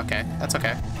dashy. Okay, that's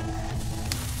okay.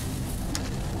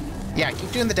 Yeah,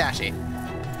 keep doing the dashy.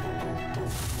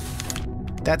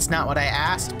 That's not what I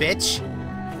asked, bitch.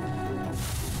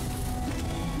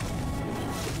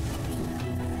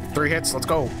 3 hits, let's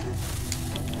go.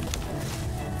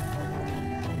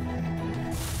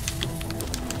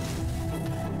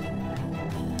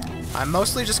 I'm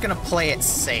mostly just gonna play it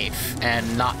safe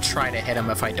and not try to hit him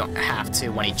if I don't have to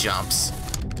when he jumps.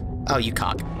 Oh, you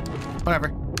cock.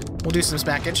 Whatever. We'll do some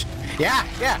smackage. Yeah,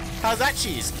 yeah. How's that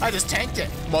cheese? I just tanked it,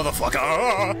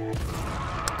 motherfucker.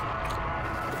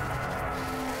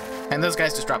 And those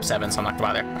guys just dropped 7, so I'm not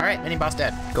gonna bother. All right, mini boss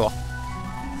dead. Cool.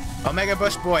 Omega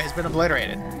Bush Boy has been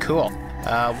obliterated. Cool.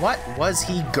 What was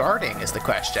he guarding is the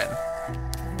question.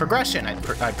 Progression,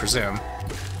 I'd presume.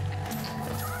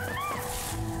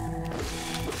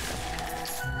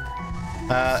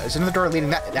 There's another door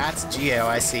leading that's Geo,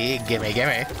 I see. Gimme,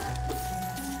 gimme.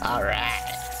 Alright.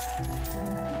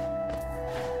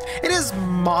 It is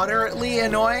moderately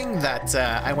annoying that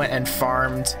I went and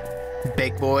farmed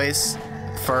big boys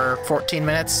for 14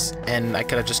 minutes, and I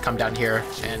could have just come down here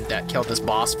and killed this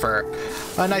boss for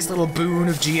a nice little boon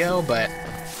of Geo, but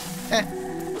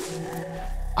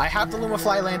I have the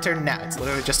Lumafly Lantern now. It's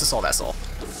literally just a soul vessel.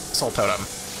 Soul Totem.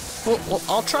 Well,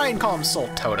 I'll try and call them Soul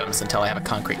Totems until I have a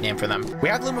concrete name for them. We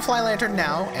have the Lumafly Lantern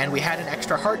now, and we had an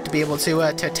extra heart to be able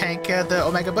to tank the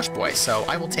Omega Bush Boy, so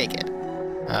I will take it.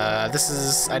 This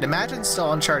is, I'd imagine,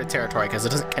 still uncharted territory because it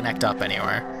doesn't connect up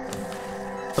anywhere.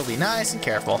 So be nice and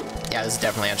careful. Yeah, this is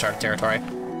definitely uncharted territory.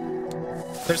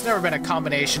 There's never been a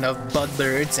combination of bug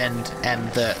birds and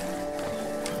the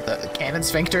cannon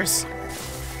sphincters.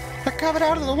 They're coming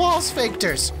out of the wall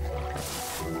sphincters.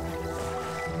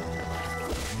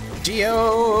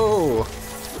 Geo!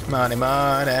 Money,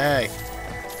 money!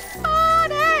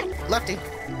 Money! Lefty!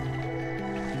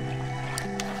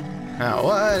 Now,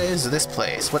 what is this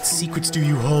place? What secrets do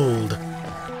you hold?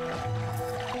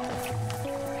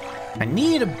 I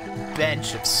need a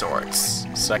bench of sorts,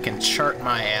 so I can chart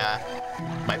my,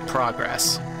 my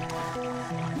progress.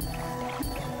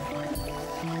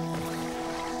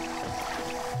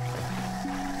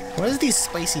 What is these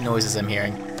spicy noises I'm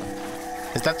hearing?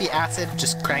 Is that the acid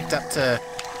just cranked up to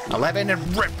 11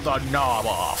 and ripped the knob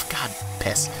off? God,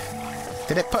 piss.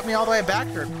 Did it put me all the way back,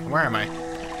 or where am I?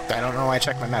 I don't know why I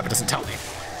checked my map, it doesn't tell me.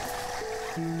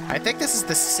 I think this is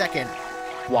the second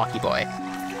Walkie Boy.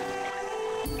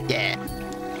 Yeah.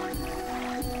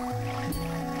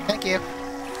 Thank you.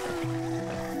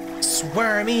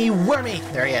 Swarmy Wormy!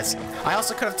 There he is. I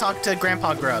also could have talked to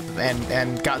Grandpa Grub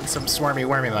and gotten some Swarmy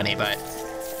Wormy money, but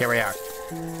here we are.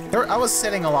 I was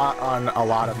sitting on a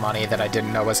lot of money that I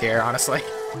didn't know was here, honestly.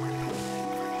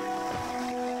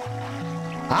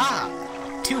 Ah!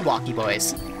 2 Walkie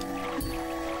Boys.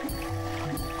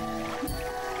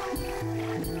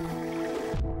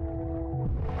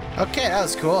 Okay, that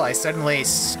was cool. I suddenly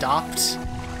stopped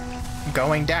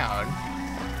going down.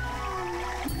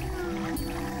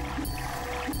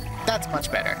 That's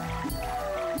much better.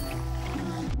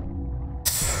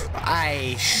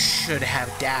 I should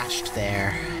have dashed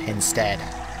there instead.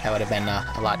 That would have been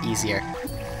a lot easier.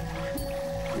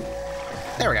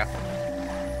 There we go.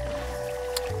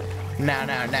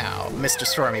 Now, Mr.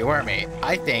 Stormy Wormy,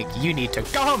 I think you need to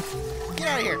go home! Get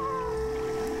out of here!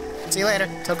 See you later.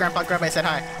 Tell Grandpa Grub I said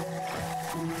hi.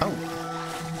 Oh.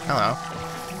 Hello.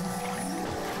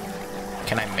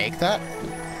 Can I make that?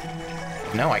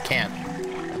 No, I can't.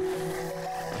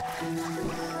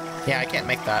 Yeah, I can't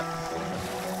make that.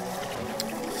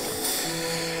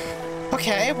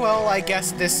 Okay, well, I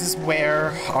guess this is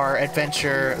where our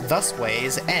adventure thus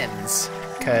ways ends,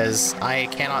 because I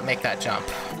cannot make that jump.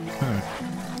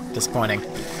 Disappointing.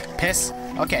 Piss.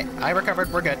 Okay, I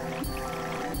recovered, we're good.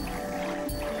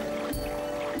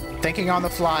 Thinking on the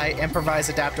fly, improvise,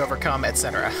 adapt, overcome,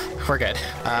 etc. We're good.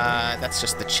 That's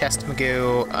just the chest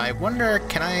magoo. I wonder,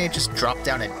 can I just drop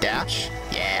down and dash?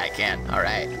 Yeah, I can.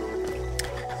 Alright.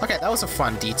 Okay, that was a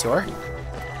fun detour.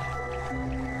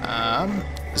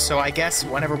 So I guess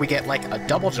whenever we get, like, a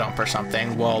double jump or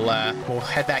something, we'll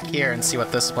head back here and see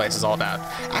what this place is all about.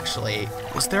 Actually,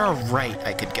 was there a right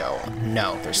I could go?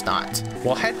 No, there's not.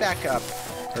 We'll head back up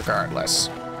regardless.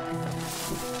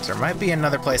 There might be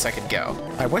another place I could go.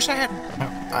 I wish I had...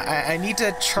 I need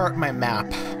to chart my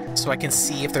map so I can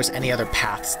see if there's any other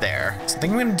paths there. So I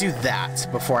think I'm going to do that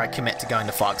before I commit to going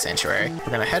to Fog Sanctuary. We're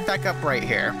going to head back up right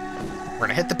here. We're going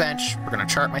to hit the bench. We're going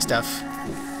to chart my stuff.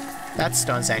 That's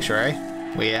Stone Sanctuary.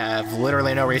 We have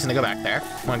literally no reason to go back there.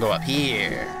 I'm going to go up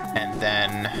here. And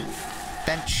then...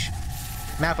 bench.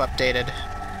 Map updated.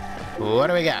 What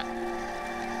do we got?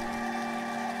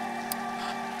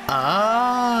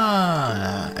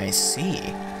 Ah, I see.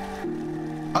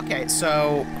 Okay,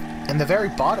 so in the very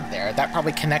bottom there, that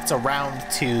probably connects around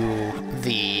to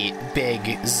the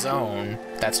big zone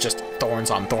that's just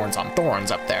thorns on thorns on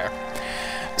thorns up there.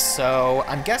 So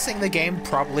I'm guessing the game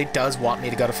probably does want me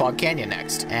to go to Fog Canyon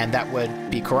next, and that would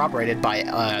be corroborated by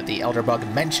the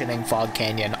Elderbug mentioning Fog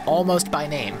Canyon almost by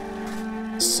name.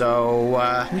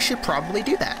 So we should probably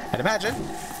do that, I'd imagine.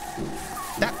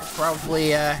 That would probably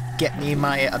get me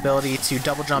my ability to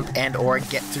double jump and or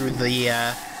get through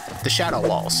the shadow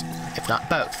walls, if not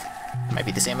both. Might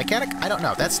be the same mechanic? I don't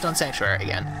know. That's Stone Sanctuary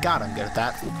again. God, I'm good at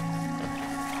that.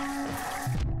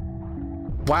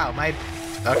 Wow,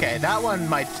 okay, that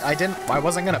one I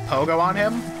wasn't gonna pogo on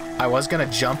him. I was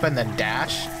gonna jump and then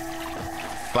dash,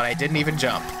 but I didn't even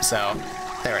jump, so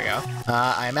there we go.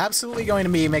 I'm absolutely going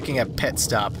to be making a pit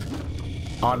stop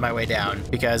on my way down,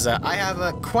 because I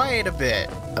have quite a bit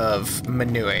of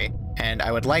Manui, and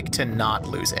I would like to not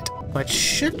lose it. Which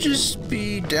should just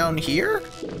be down here?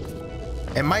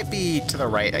 It might be to the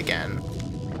right again.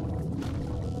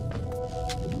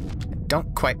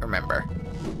 Don't quite remember.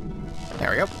 There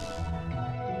we go.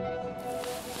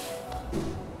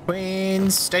 Queen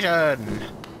Station!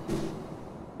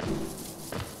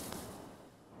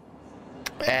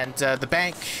 And the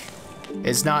bank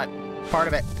is not part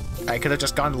of it. I could have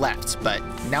just gone left, but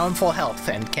now I'm full health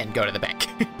and can go to the bank.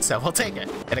 So we'll take it.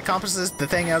 It accomplishes the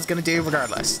thing I was gonna do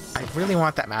regardless. I really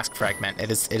want that mask fragment. It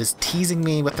is teasing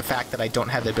me with the fact that I don't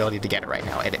have the ability to get it right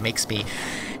now, and it makes me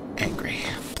angry.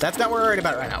 But that's not what we're worried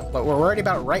about right now. What we're worried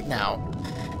about right now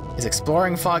is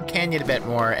exploring Fog Canyon a bit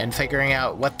more and figuring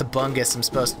out what the bungus I'm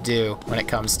supposed to do when it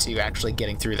comes to actually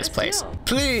getting through this place.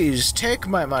 Please take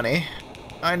my money.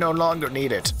 I no longer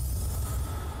need it.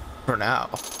 For now.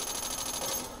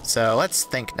 So let's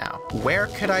think now. Where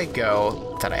could I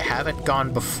go that I haven't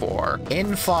gone before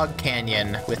in Fog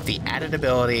Canyon with the added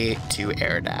ability to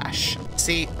air dash?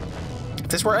 See, if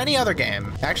this were any other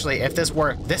game, actually, if this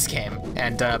were this game,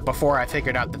 and before I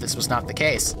figured out that this was not the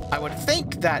case, I would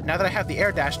think that now that I have the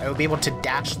air dash, I would be able to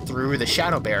dash through the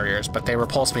shadow barriers, but they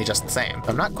repulse me just the same.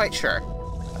 I'm not quite sure.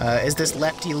 Is this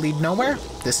lefty lead nowhere?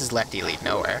 This is lefty lead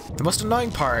nowhere. The most annoying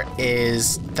part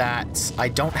is that I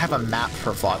don't have a map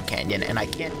for Fog Canyon, and I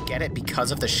can't get it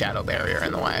because of the shadow barrier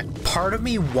in the way. Part of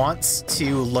me wants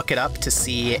to look it up to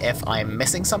see if I'm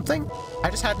missing something.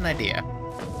 I just had an idea.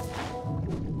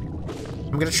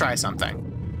 I'm gonna try something.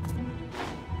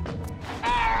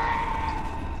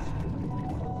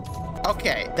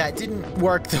 Okay, that didn't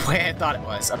work the way I thought it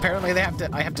was. Apparently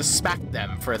I have to smack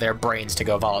them for their brains to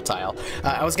go volatile.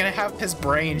 I was gonna have his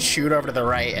brain shoot over to the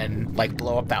right and, like,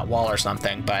 blow up that wall or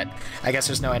something, but I guess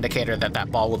there's no indicator that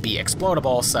that ball will be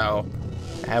explodable, so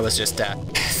I was just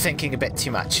thinking a bit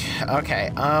too much.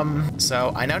 Okay,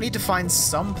 so I now need to find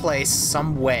some place,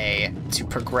 some way to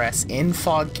progress in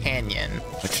Fog Canyon,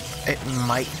 which it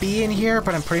might be in here,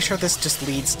 but I'm pretty sure this just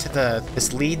leads to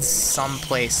this leads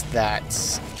someplace that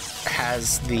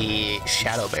has the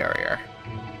shadow barrier.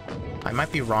 I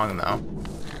might be wrong though.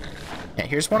 Yeah,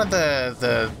 here's one of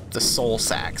the soul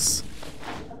sacks.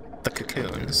 The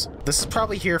cocoons. This is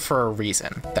probably here for a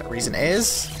reason. That reason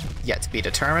is yet to be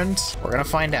determined. We're gonna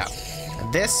find out.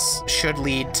 And this should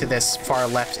lead to this far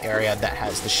left area that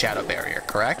has the shadow barrier,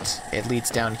 correct? It leads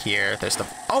down here. There's the...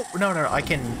 Oh, no, I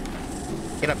can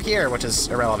get up here, which is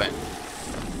irrelevant.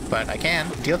 But I can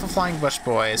deal with the flying bush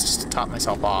boys just to top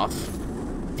myself off.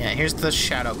 Yeah, here's the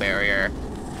shadow barrier.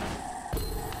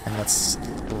 And that's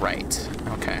right.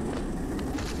 Okay.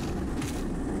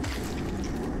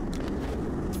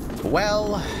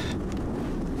 Well...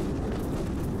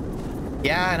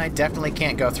 yeah, and I definitely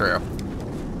can't go through.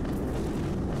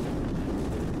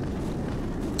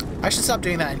 I should stop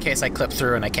doing that in case I clip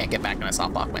through and I can't get back and I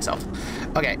soft lock myself.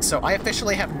 Okay, so I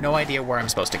officially have no idea where I'm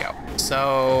supposed to go.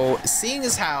 So, seeing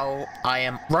as how I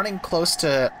am running close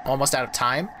to almost out of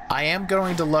time, I am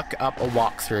going to look up a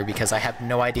walkthrough because I have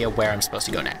no idea where I'm supposed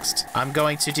to go next. I'm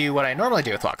going to do what I normally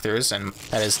do with walkthroughs, and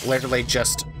that is literally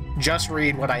just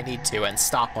read what I need to and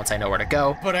stop once I know where to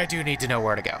go, but I do need to know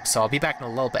where to go, so I'll be back in a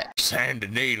little bit. Sandy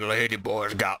Knee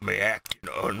Ladyboy's got me acting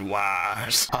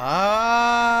unwise. Oh,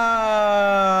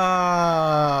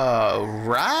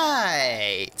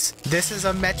 right. This is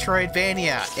a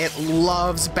Metroidvania. It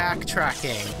loves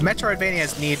backtracking.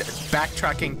 Metroidvanias need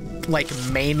backtracking like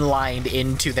mainlined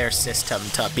into their system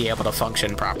to be able to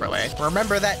function properly.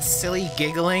 Remember that silly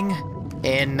giggling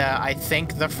in, I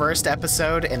think, the first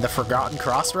episode in the Forgotten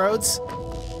Crossroads?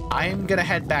 I'm gonna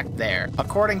head back there.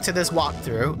 According to this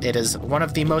walkthrough, it is one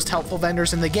of the most helpful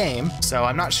vendors in the game, so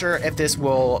I'm not sure if this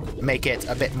will make it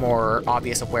a bit more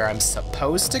obvious of where I'm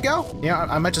supposed to go. You know,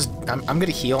 I might just, I'm gonna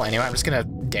heal anyway. I'm just gonna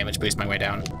damage boost my way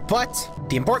down. But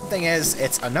the important thing is,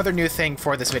 it's another new thing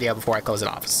for this video before I close it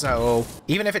off. So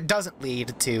even if it doesn't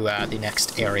lead to the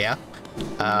next area,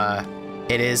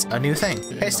 it is a new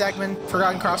thing. Hey, Stagman,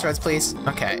 Forgotten Crossroads, please.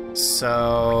 Okay,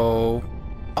 so...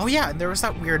 oh yeah, and there was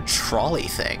that weird trolley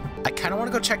thing. I kind of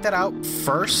want to go check that out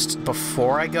first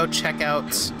before I go check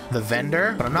out the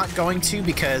vendor, but I'm not going to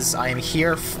because I am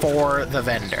here for the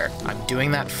vendor. I'm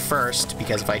doing that first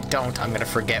because if I don't, I'm going to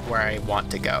forget where I want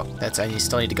to go. I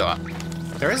still need to go up.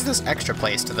 There is this extra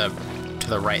place to the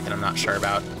right that I'm not sure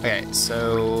about. Okay,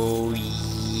 so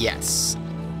yes.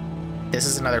 This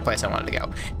is another place I wanted to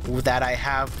go. That I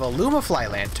have a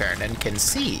Lumafly lantern and can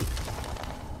see.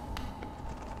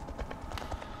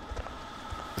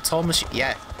 The toll machine,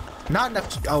 yeah. Not enough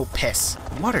to, oh, piss.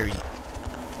 What are you?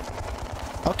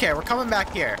 Okay, we're coming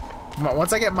back here.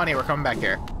 Once I get money, we're coming back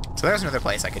here. So there's another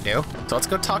place I could do. So let's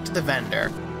go talk to the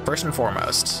vendor, first and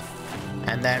foremost.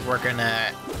 And then we're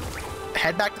gonna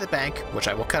head back to the bank, which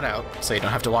I will cut out, so you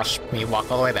don't have to watch me walk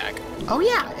all the way back. Oh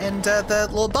yeah, and the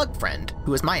little bug friend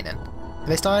who was mining. Are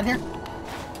they still in here?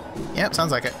 Yep,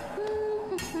 sounds like it.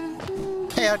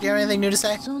 Hey, do you have anything new to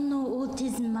say?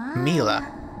 Mila.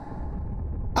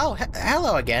 Oh,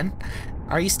 hello again.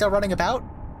 Are you still running about?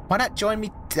 Why not join me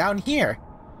down here?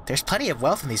 There's plenty of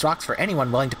wealth in these rocks for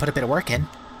anyone willing to put a bit of work in.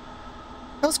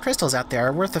 Those crystals out there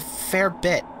are worth a fair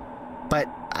bit, but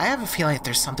I have a feeling that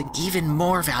there's something even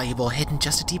more valuable hidden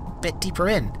just a bit deeper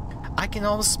in. I can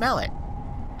almost smell it.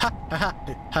 Ha ha ha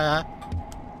ha.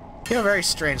 You have a very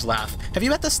strange laugh. Have you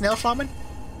met the snail shaman?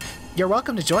 You're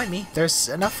welcome to join me. There's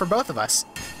enough for both of us.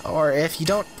 Or if you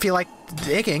don't feel like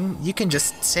digging, you can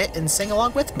just sit and sing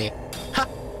along with me. Ha!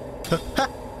 Ha! Ha!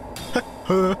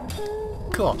 Ha!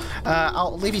 Cool.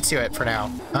 I'll leave you to it for now.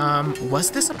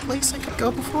 Was this a place I could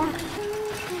go before?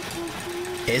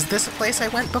 Is this a place I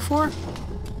went before?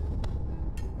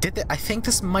 I think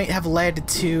this might have led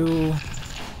to...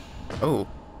 oh.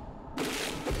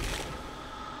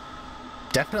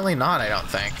 Definitely not, I don't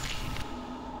think.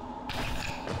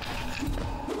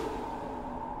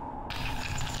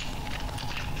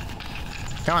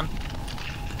 Come on.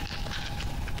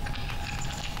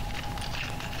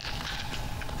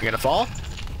 You gonna fall?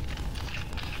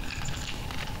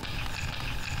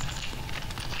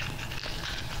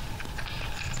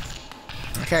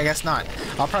 Okay, I guess not.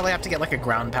 I'll probably have to get like a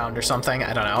ground pound or something,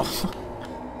 I don't know.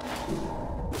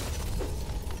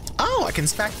 Oh, I can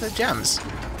stack the gems.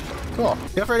 Cool.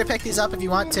 Feel free to pick these up if you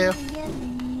want to.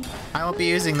 I won't be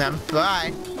using them.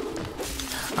 Bye.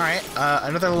 Alright,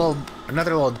 another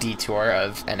little detour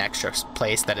of an extra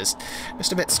place that is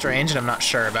just a bit strange and I'm not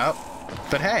sure about.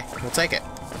 But hey, we'll take it.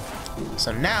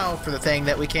 So now for the thing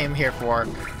that we came here for.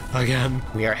 Again.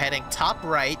 We are heading top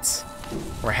right.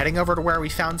 We're heading over to where we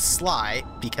found Sly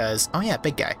because, oh yeah,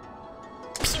 big guy.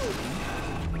 Pew!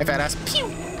 Hey, fat ass. Pew!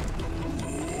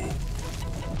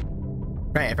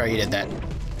 Right, I probably did that.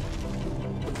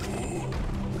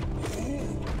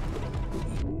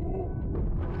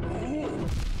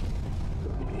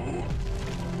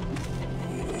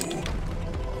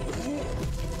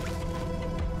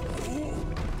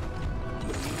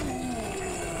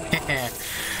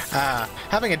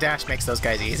 Having a dash makes those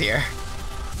guys easier.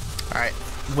 Alright,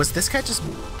 was this guy just...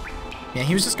 yeah,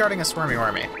 he was just guarding a Swarmy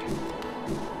Wormy.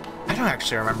 I don't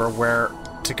actually remember where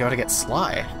to go to get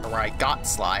Sly. Or where I got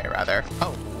Sly, rather.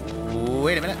 Oh,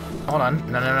 wait a minute. Hold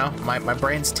on. No. My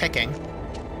brain's ticking.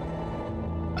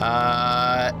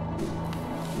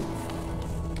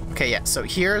 Okay, yeah, so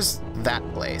here's that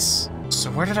place. So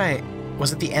where did I...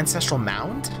 Was it the Ancestral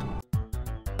Mound?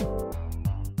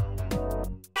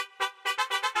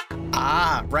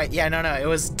 Ah, right, yeah, no, it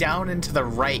was down and to the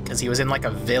right, because he was in, like, a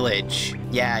village.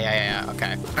 Yeah,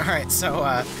 okay. Alright,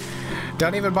 so,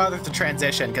 don't even bother to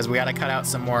transition, because we gotta cut out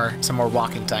some more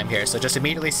walking time here, so just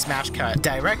immediately smash cut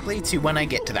directly to when I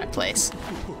get to that place.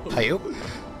 Hi-yo.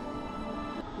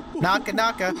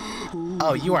 Naka.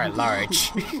 Oh, you are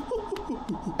large.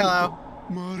 Hello.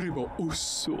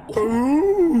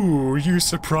 Oh, you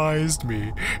surprised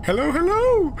me.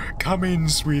 Hello. Come in,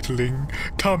 sweetling.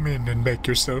 Come in and make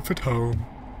yourself at home.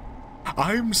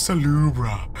 I'm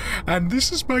Salubra, and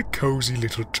this is my cozy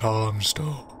little charm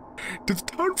store. Did the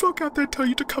townfolk out there tell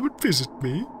you to come and visit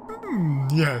me?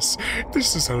 Yes,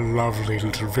 this is a lovely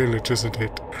little village, isn't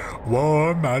it?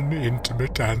 Warm and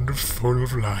intimate and full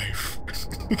of life.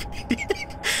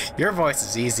 Your voice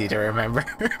is easy to remember.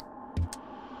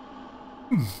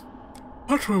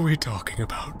 What were we talking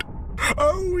about?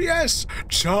 Oh, yes,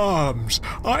 charms.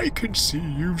 I can see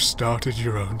you've started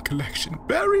your own collection.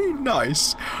 Very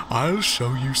nice. I'll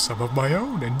show you some of my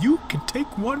own, and you can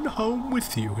take one home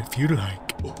with you if you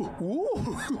like.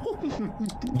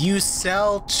 You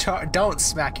sell Don't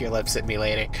smack your lips at me,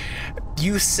 lady.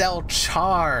 You sell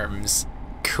charms.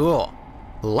 Cool.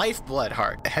 Lifeblood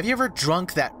heart. Have you ever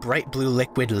drunk that bright blue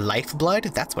liquid lifeblood?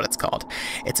 That's what it's called.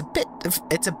 It's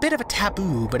a bit of a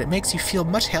taboo, but it makes you feel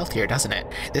much healthier, doesn't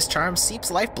it? This charm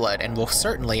seeps lifeblood and will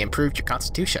certainly improve your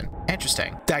constitution.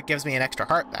 Interesting. That gives me an extra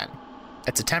heart then.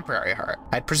 It's a temporary heart.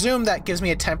 I'd presume that gives me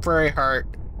a temporary heart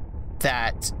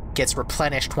that gets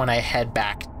replenished when I head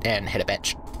back and hit a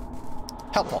bench.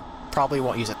 Helpful. Probably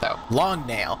won't use it though. Long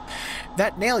nail.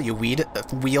 That nail you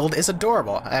wield is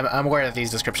adorable. I'm aware that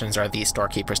these descriptions are the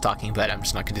storekeepers talking, but I'm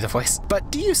just not gonna do the voice.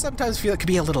 But do you sometimes feel it could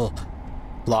be a little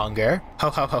longer? Ho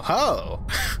ho ho ho!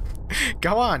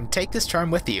 Go on, take this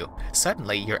charm with you.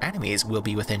 Suddenly your enemies will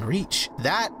be within reach.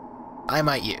 That I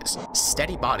might use.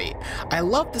 Steady body. I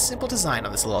love the simple design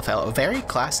on this little fellow. Very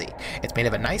classy. It's made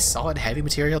of a nice solid heavy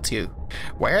material too.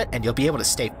 Wear it and you'll be able to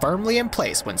stay firmly in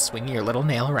place when swinging your little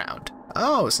nail around.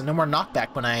 Oh, so no more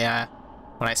knockback when I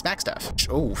smack stuff.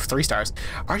 Oh, 3 stars.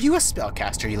 Are you a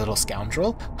spellcaster, you little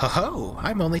scoundrel? Ho-ho,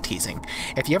 I'm only teasing.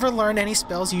 If you ever learn any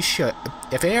spells, you should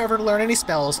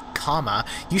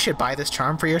buy this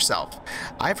charm for yourself.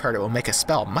 I've heard it will make a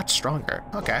spell much stronger.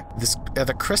 Okay.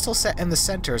 The crystal set in the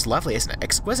center is lovely, isn't it?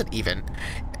 Exquisite even.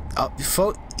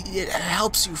 It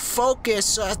helps you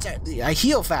focus. I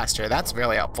heal faster. That's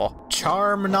really helpful.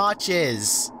 Charm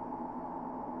notches.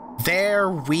 There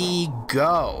we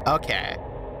go. Okay.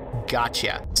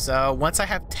 Gotcha. So once I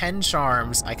have 10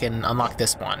 charms, I can unlock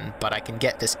this one, but I can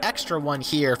get this extra one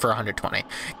here for 120.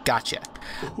 Gotcha.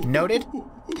 Noted.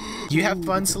 You have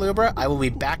fun, Salubra. I will be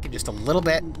back in just a little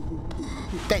bit.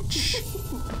 Bitch.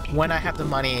 When I have the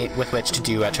money with which to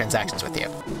do transactions with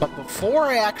you. But before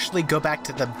I actually go back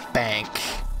to the bank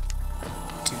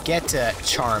to get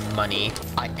charm money,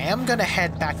 I am gonna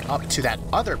head back up to that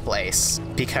other place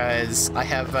because I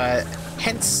have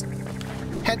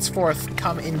henceforth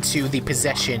come into the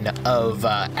possession of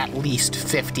at least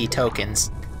 50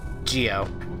 tokens. Geo.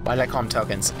 Why did I call them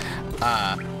tokens?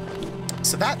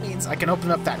 So that means I can open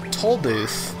up that toll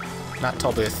booth, not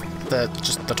toll booth,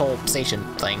 just the toll station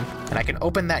thing, and I can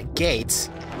open that gate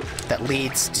that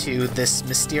leads to this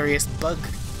mysterious bug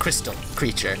crystal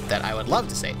creature that I would love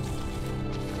to see.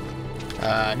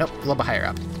 Nope, a little bit higher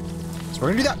up. So we're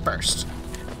gonna do that first.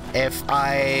 If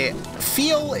I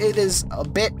feel it is a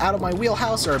bit out of my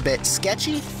wheelhouse or a bit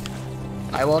sketchy,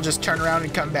 I will just turn around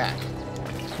and come back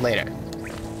later.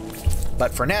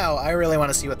 But for now, I really want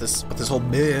to see what this whole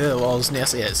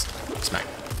business is. Smack.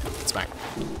 Smack.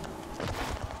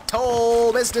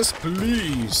 Toll business,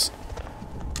 please.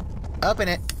 Open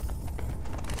it.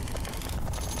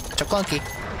 Clunky.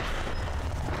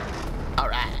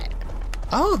 Alright.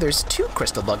 Oh, there's 2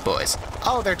 crystal bug boys.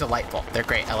 Oh, they're delightful. They're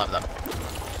great. I love them.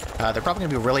 They're probably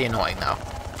gonna be really annoying though.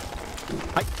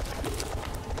 Hi.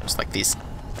 Just like these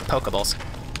Pokeballs.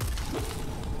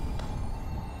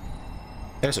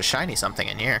 There's a shiny something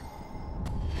in here.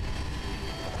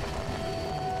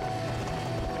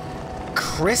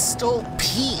 Crystal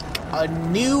Peak, a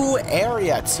new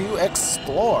area to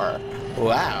explore.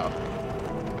 Wow.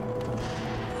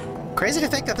 Crazy to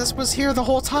think that this was here the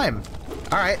whole time.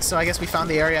 Alright, so I guess we found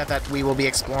the area that we will be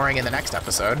exploring in the next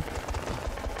episode.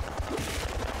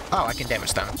 Oh, I can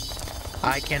damage them.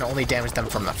 I can only damage them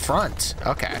from the front.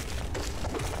 Okay.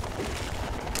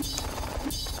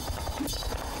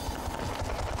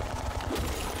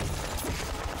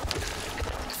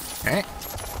 Alright.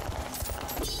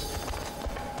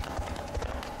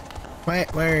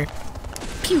 Where?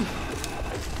 Pew!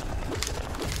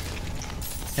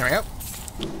 There we go.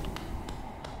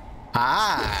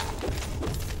 Ah!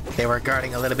 They were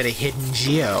guarding a little bit of hidden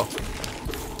geo.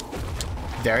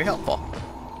 Very helpful.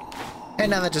 And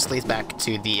now that just leads back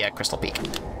to the Crystal Peak.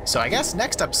 So I guess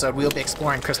next episode we'll be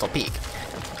exploring Crystal Peak.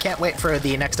 Can't wait for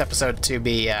the next episode to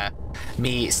be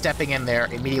me stepping in there,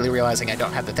 immediately realizing I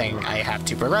don't have the thing I have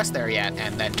to progress there yet,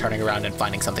 and then turning around and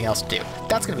finding something else to do.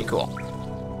 That's gonna be cool.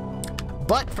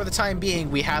 But for the time being,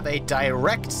 we have a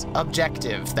direct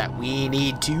objective that we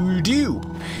need to do.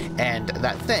 And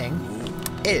that thing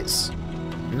is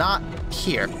not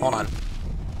here. Hold on.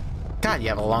 God, you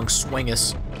have a long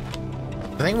swingus.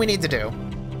 The thing we need to do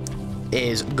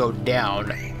is go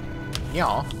down,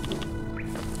 y'all,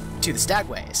 to the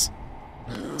Stagways.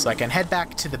 So I can head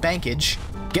back to the bankage,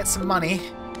 get some money,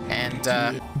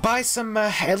 and buy some,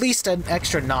 at least an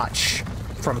extra notch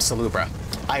from Salubra.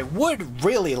 I would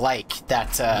really like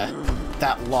that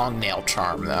that long nail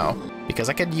charm though, because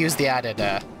I could use the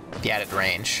added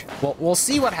range. We'll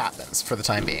see what happens for the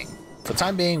time being. For the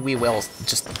time being, we'll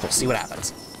see what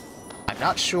happens. I'm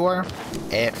not sure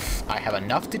if I have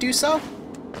enough to do so.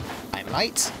 I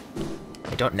might.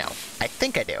 I don't know. I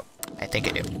think I do. I think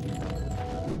I do.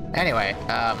 Anyway,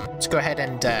 let's go ahead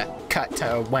and cut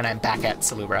to when I'm back at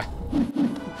Salubra.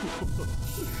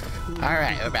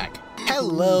 Alright, we're back.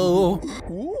 Hello!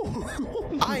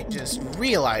 I just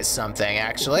realized something,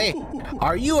 actually.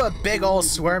 Are you a big ol'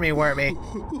 squirmy wormy?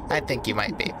 I think you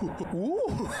might be.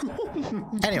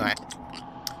 Anyway.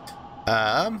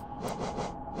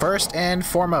 First and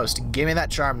foremost, give me that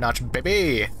charm notch,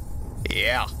 baby!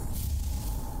 Yeah.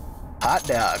 Hot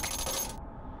dog.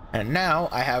 And now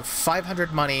I have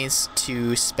 500 monies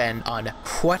to spend on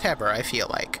whatever I feel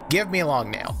like. Give me a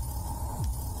long nail.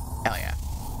 Hell yeah.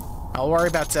 I'll worry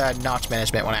about notch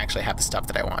management when I actually have the stuff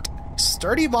that I want.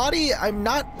 Sturdy body, I'm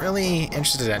not really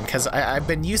interested in, because I've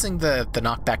been using the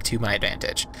knockback to my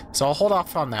advantage. So I'll hold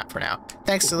off on that for now.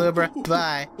 Thanks, Salubra.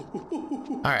 Bye.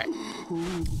 Alright.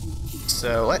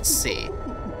 So let's see.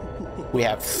 We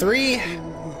have 3.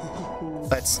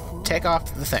 Let's take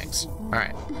off the things.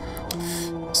 Alright.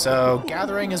 So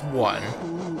gathering is 1.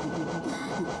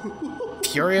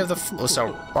 Fury of the...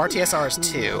 So RTSR is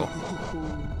 2.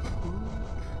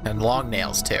 And long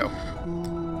nails, too.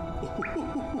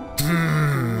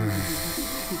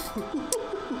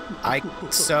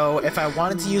 So if I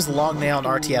wanted to use long nail and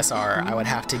RTSR, I would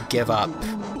have to give up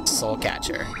Soul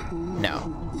Catcher.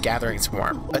 No. Gathering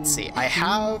Swarm. Let's see. I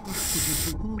have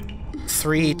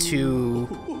 3 to...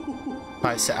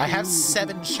 I have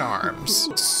 7 charms.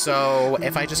 So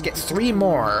if I just get 3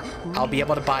 more, I'll be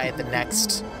able to buy the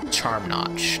next charm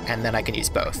notch, and then I can use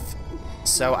both.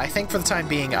 So I think for the time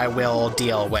being, I will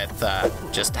deal with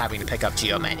just having to pick up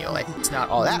Geo manually. It's not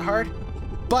all that hard,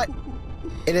 but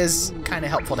it is kind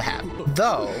of helpful to have.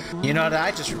 Though, you know what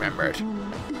I just remembered?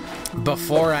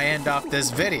 Before I end off this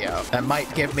video, that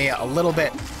might give me a little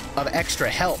bit of extra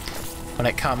help when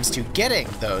it comes to getting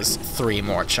those 3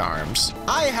 more charms.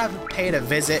 I haven't paid a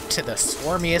visit to the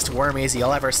swarmiest wormies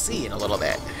you'll ever see in a little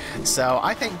bit, so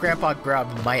I think Grandpa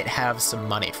Grub might have some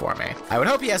money for me. I would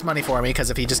hope he has money for me, because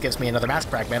if he just gives me another mask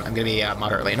fragment, I'm gonna be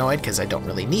moderately annoyed, because I don't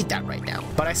really need that right now.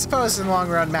 But I suppose in the long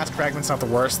run, mask fragment's not the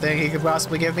worst thing he could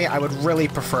possibly give me. I would really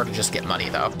prefer to just get money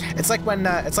though. It's like when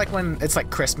it's like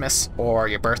Christmas or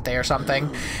your birthday or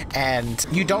something, and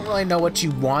you don't really know what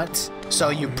you want. So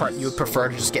you would prefer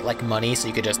to just get like money, so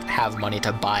you could just have money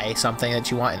to buy something that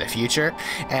you want in the future,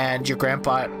 and your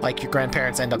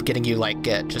grandparents end up getting you like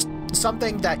just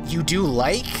something that you do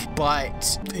like,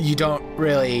 but you don't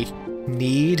really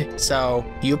need. So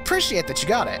you appreciate that you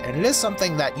got it, and it is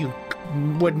something that you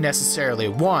wouldn't necessarily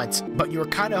want, but you were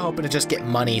kind of hoping to just get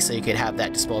money so you could have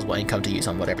that disposable income to use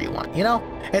on whatever you want. You know,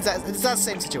 it's that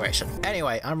same situation.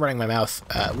 Anyway, I'm running my mouth.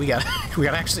 We gotta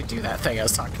actually do that thing I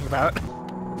was talking about.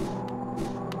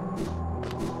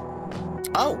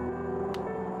 Oh!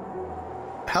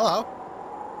 Hello.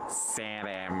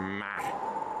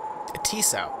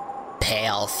 Tiso.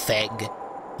 Pale thing.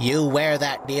 You wear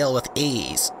that deal with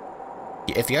ease.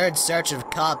 If you're in search of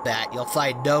combat, you'll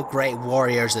find no great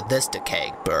warriors in this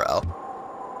decaying burrow.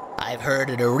 I've heard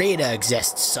an arena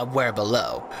exists somewhere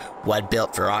below, one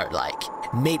built for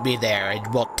art-like. Meet me there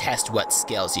and we'll test what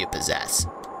skills you possess.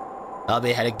 I'll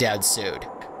be heading down soon.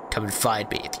 Come and find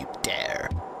me if you dare.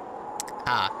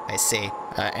 Ah, I see.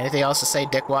 Anything else to say,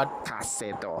 dickwad?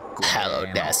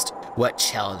 Hello, Nest. What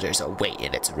challengers await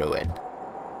in its ruin?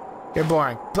 You're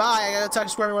boring. Bye, I gotta talk to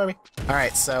Squirmy Wormy.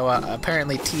 Alright, so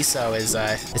apparently Tiso is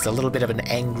a little bit of an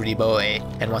angry boy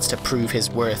and wants to prove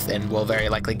his worth and will very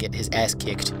likely get his ass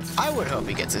kicked. I would hope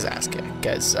he gets his ass kicked,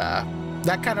 because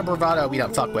That kind of bravado we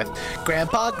don't fuck with.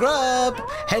 Grandpa Grub!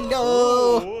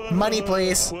 Hello! Money,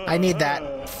 please. I need that.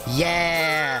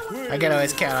 Yeah! I can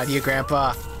always count on you,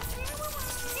 Grandpa.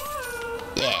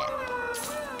 Yeah.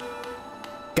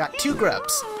 Got 2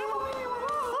 grubs.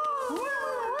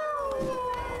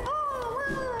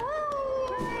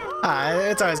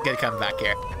 It's always good coming back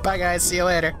here. Bye, guys. See you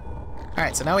later.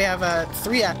 Alright, so now we have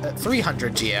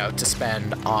 300 geo to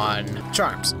spend on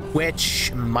charms,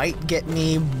 which might get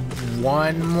me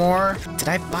 1 more. Did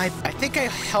I buy? I think I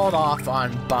held off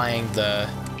on buying the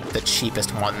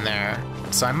cheapest one there,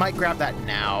 so I might grab that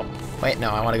now. Wait, no,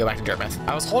 I want to go back to Dartmouth.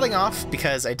 I was holding off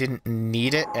because I didn't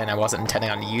need it and I wasn't intending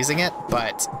on using it,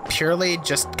 but purely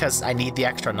just because I need the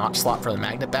extra notch slot for the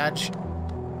magnet badge,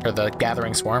 or the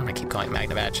gathering swarm. I keep calling it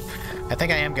magnet badge. I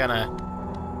think I am gonna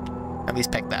at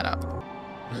least pick that up.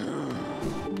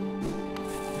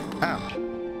 Oh.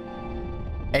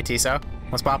 Hey, Tiso.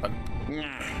 What's poppin'?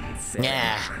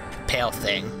 Yeah, pale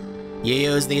thing. You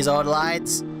use these old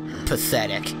lights?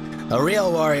 Pathetic. A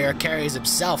real warrior carries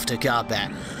himself to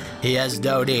combat. He has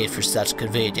no need for such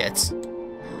convenience.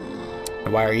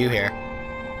 Why are you here?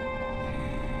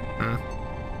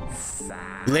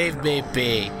 Leave me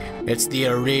be. It's the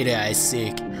arena I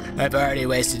seek. I've already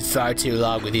wasted far too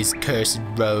long with these cursed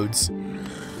roads.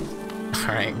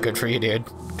 Alright, good for you, dude.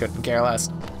 Couldn't care less.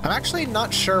 I'm actually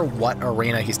not sure what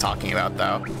arena he's talking about,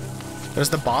 though. There's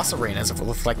the boss arenas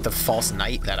with, like, the false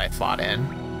knight that I fought in,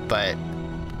 but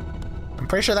I'm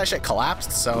pretty sure that shit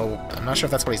collapsed, so I'm not sure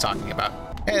if that's what he's talking about.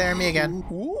 Hey there, me again.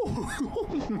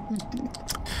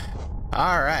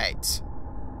 Alright.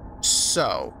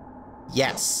 So,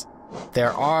 yes.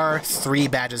 There are 3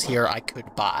 badges here I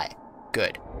could buy.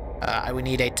 Good. I would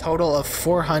need a total of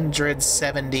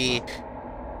 470...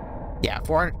 Yeah,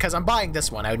 because I'm buying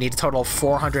this one, I would need a total of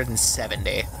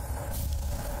 470.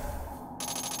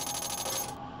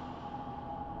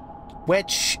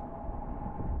 Which...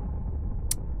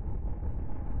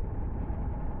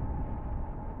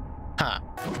 Huh.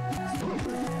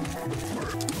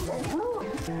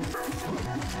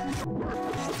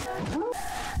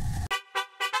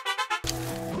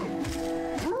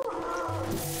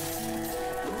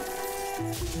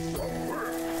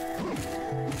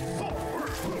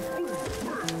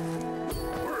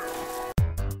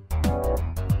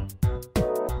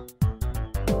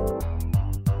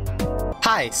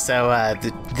 Hi, so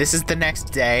this is the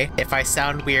next day. If I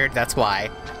sound weird, that's why.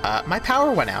 My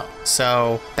power went out,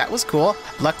 so that was cool.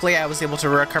 Luckily, I was able to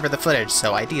recover the footage,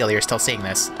 so ideally you're still seeing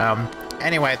this.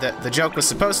 Anyway, the joke was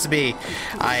supposed to be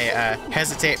I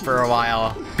hesitate for a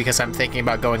while because I'm thinking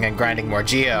about going and grinding more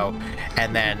geo,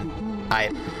 and then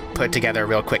I put together a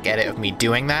real quick edit of me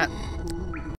doing that.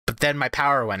 But then my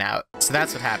power went out, so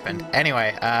that's what happened.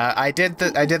 Anyway, I did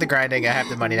the grinding. I have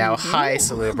the money now. Hi,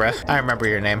 Salubra. I remember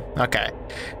your name. Okay.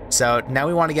 So now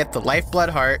we want to get the Lifeblood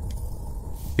Heart.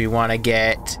 We want to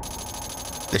get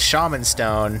the Shaman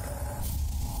Stone.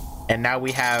 And now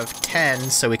we have 10,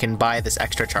 so we can buy this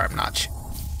extra charm notch.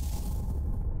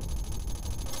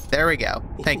 There we go.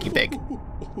 Thank you, Big.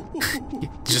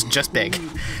 just Big.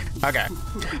 Okay.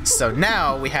 So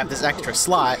now we have this extra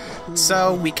slot,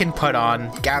 so we can put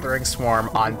on Gathering Swarm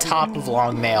on top of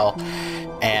Long Nail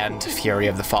and Fury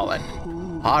of the Fallen.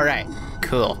 Alright,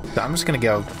 cool. So I'm just gonna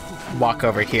go walk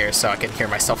over here so I can hear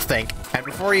myself think. And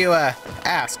before you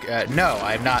ask, no,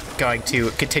 I'm not going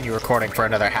to continue recording for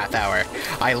another half hour.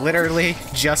 I literally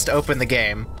just opened the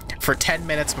game for 10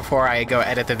 minutes before I go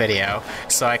edit the video,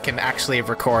 so I can actually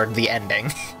record the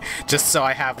ending. Just so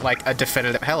I have, like, a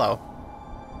definitive... Hello.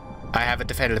 I have a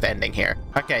definitive ending here.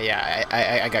 Okay, yeah,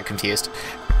 I got confused.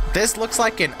 This looks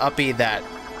like an uppie that...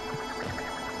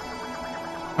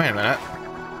 Wait a minute.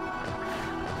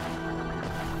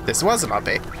 This was an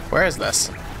uppie. Where is this?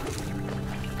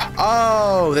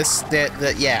 Oh,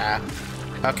 yeah.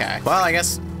 Okay. Well, I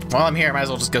guess while I'm here, I might as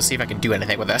well just go see if I can do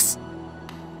anything with this.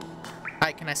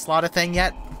 Hi, can I slot a thing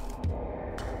yet?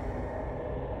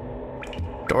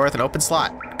 Door with an open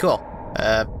slot. Cool.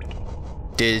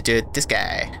 Do this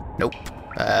guy. Nope.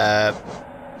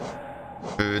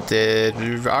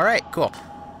 Alright, cool.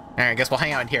 Alright, I guess we'll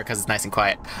hang out in here because it's nice and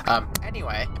quiet.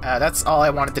 Anyway, that's all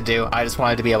I wanted to do. I just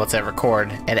wanted to be able to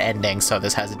record an ending so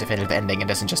this has a definitive ending and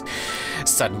doesn't just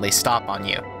suddenly stop on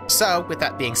you. So, with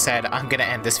that being said, I'm gonna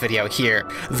end this video here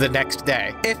the next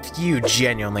day. If you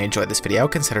genuinely enjoyed this video,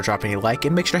 consider dropping a like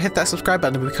and make sure to hit that subscribe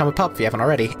button to become a pup if you haven't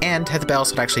already, and hit the bell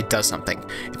so it actually does something.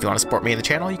 If you want to support me in the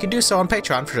channel, you can do so on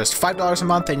Patreon for just $5 a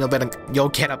month and you'll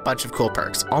get a bunch of cool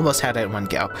perks. Almost had it in one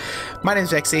go. My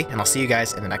name's Vixie, and I'll see you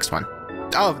guys in the next one.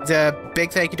 Oh, the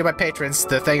big thank you to my patrons.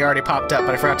 The thing already popped up,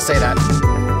 but I forgot to say that.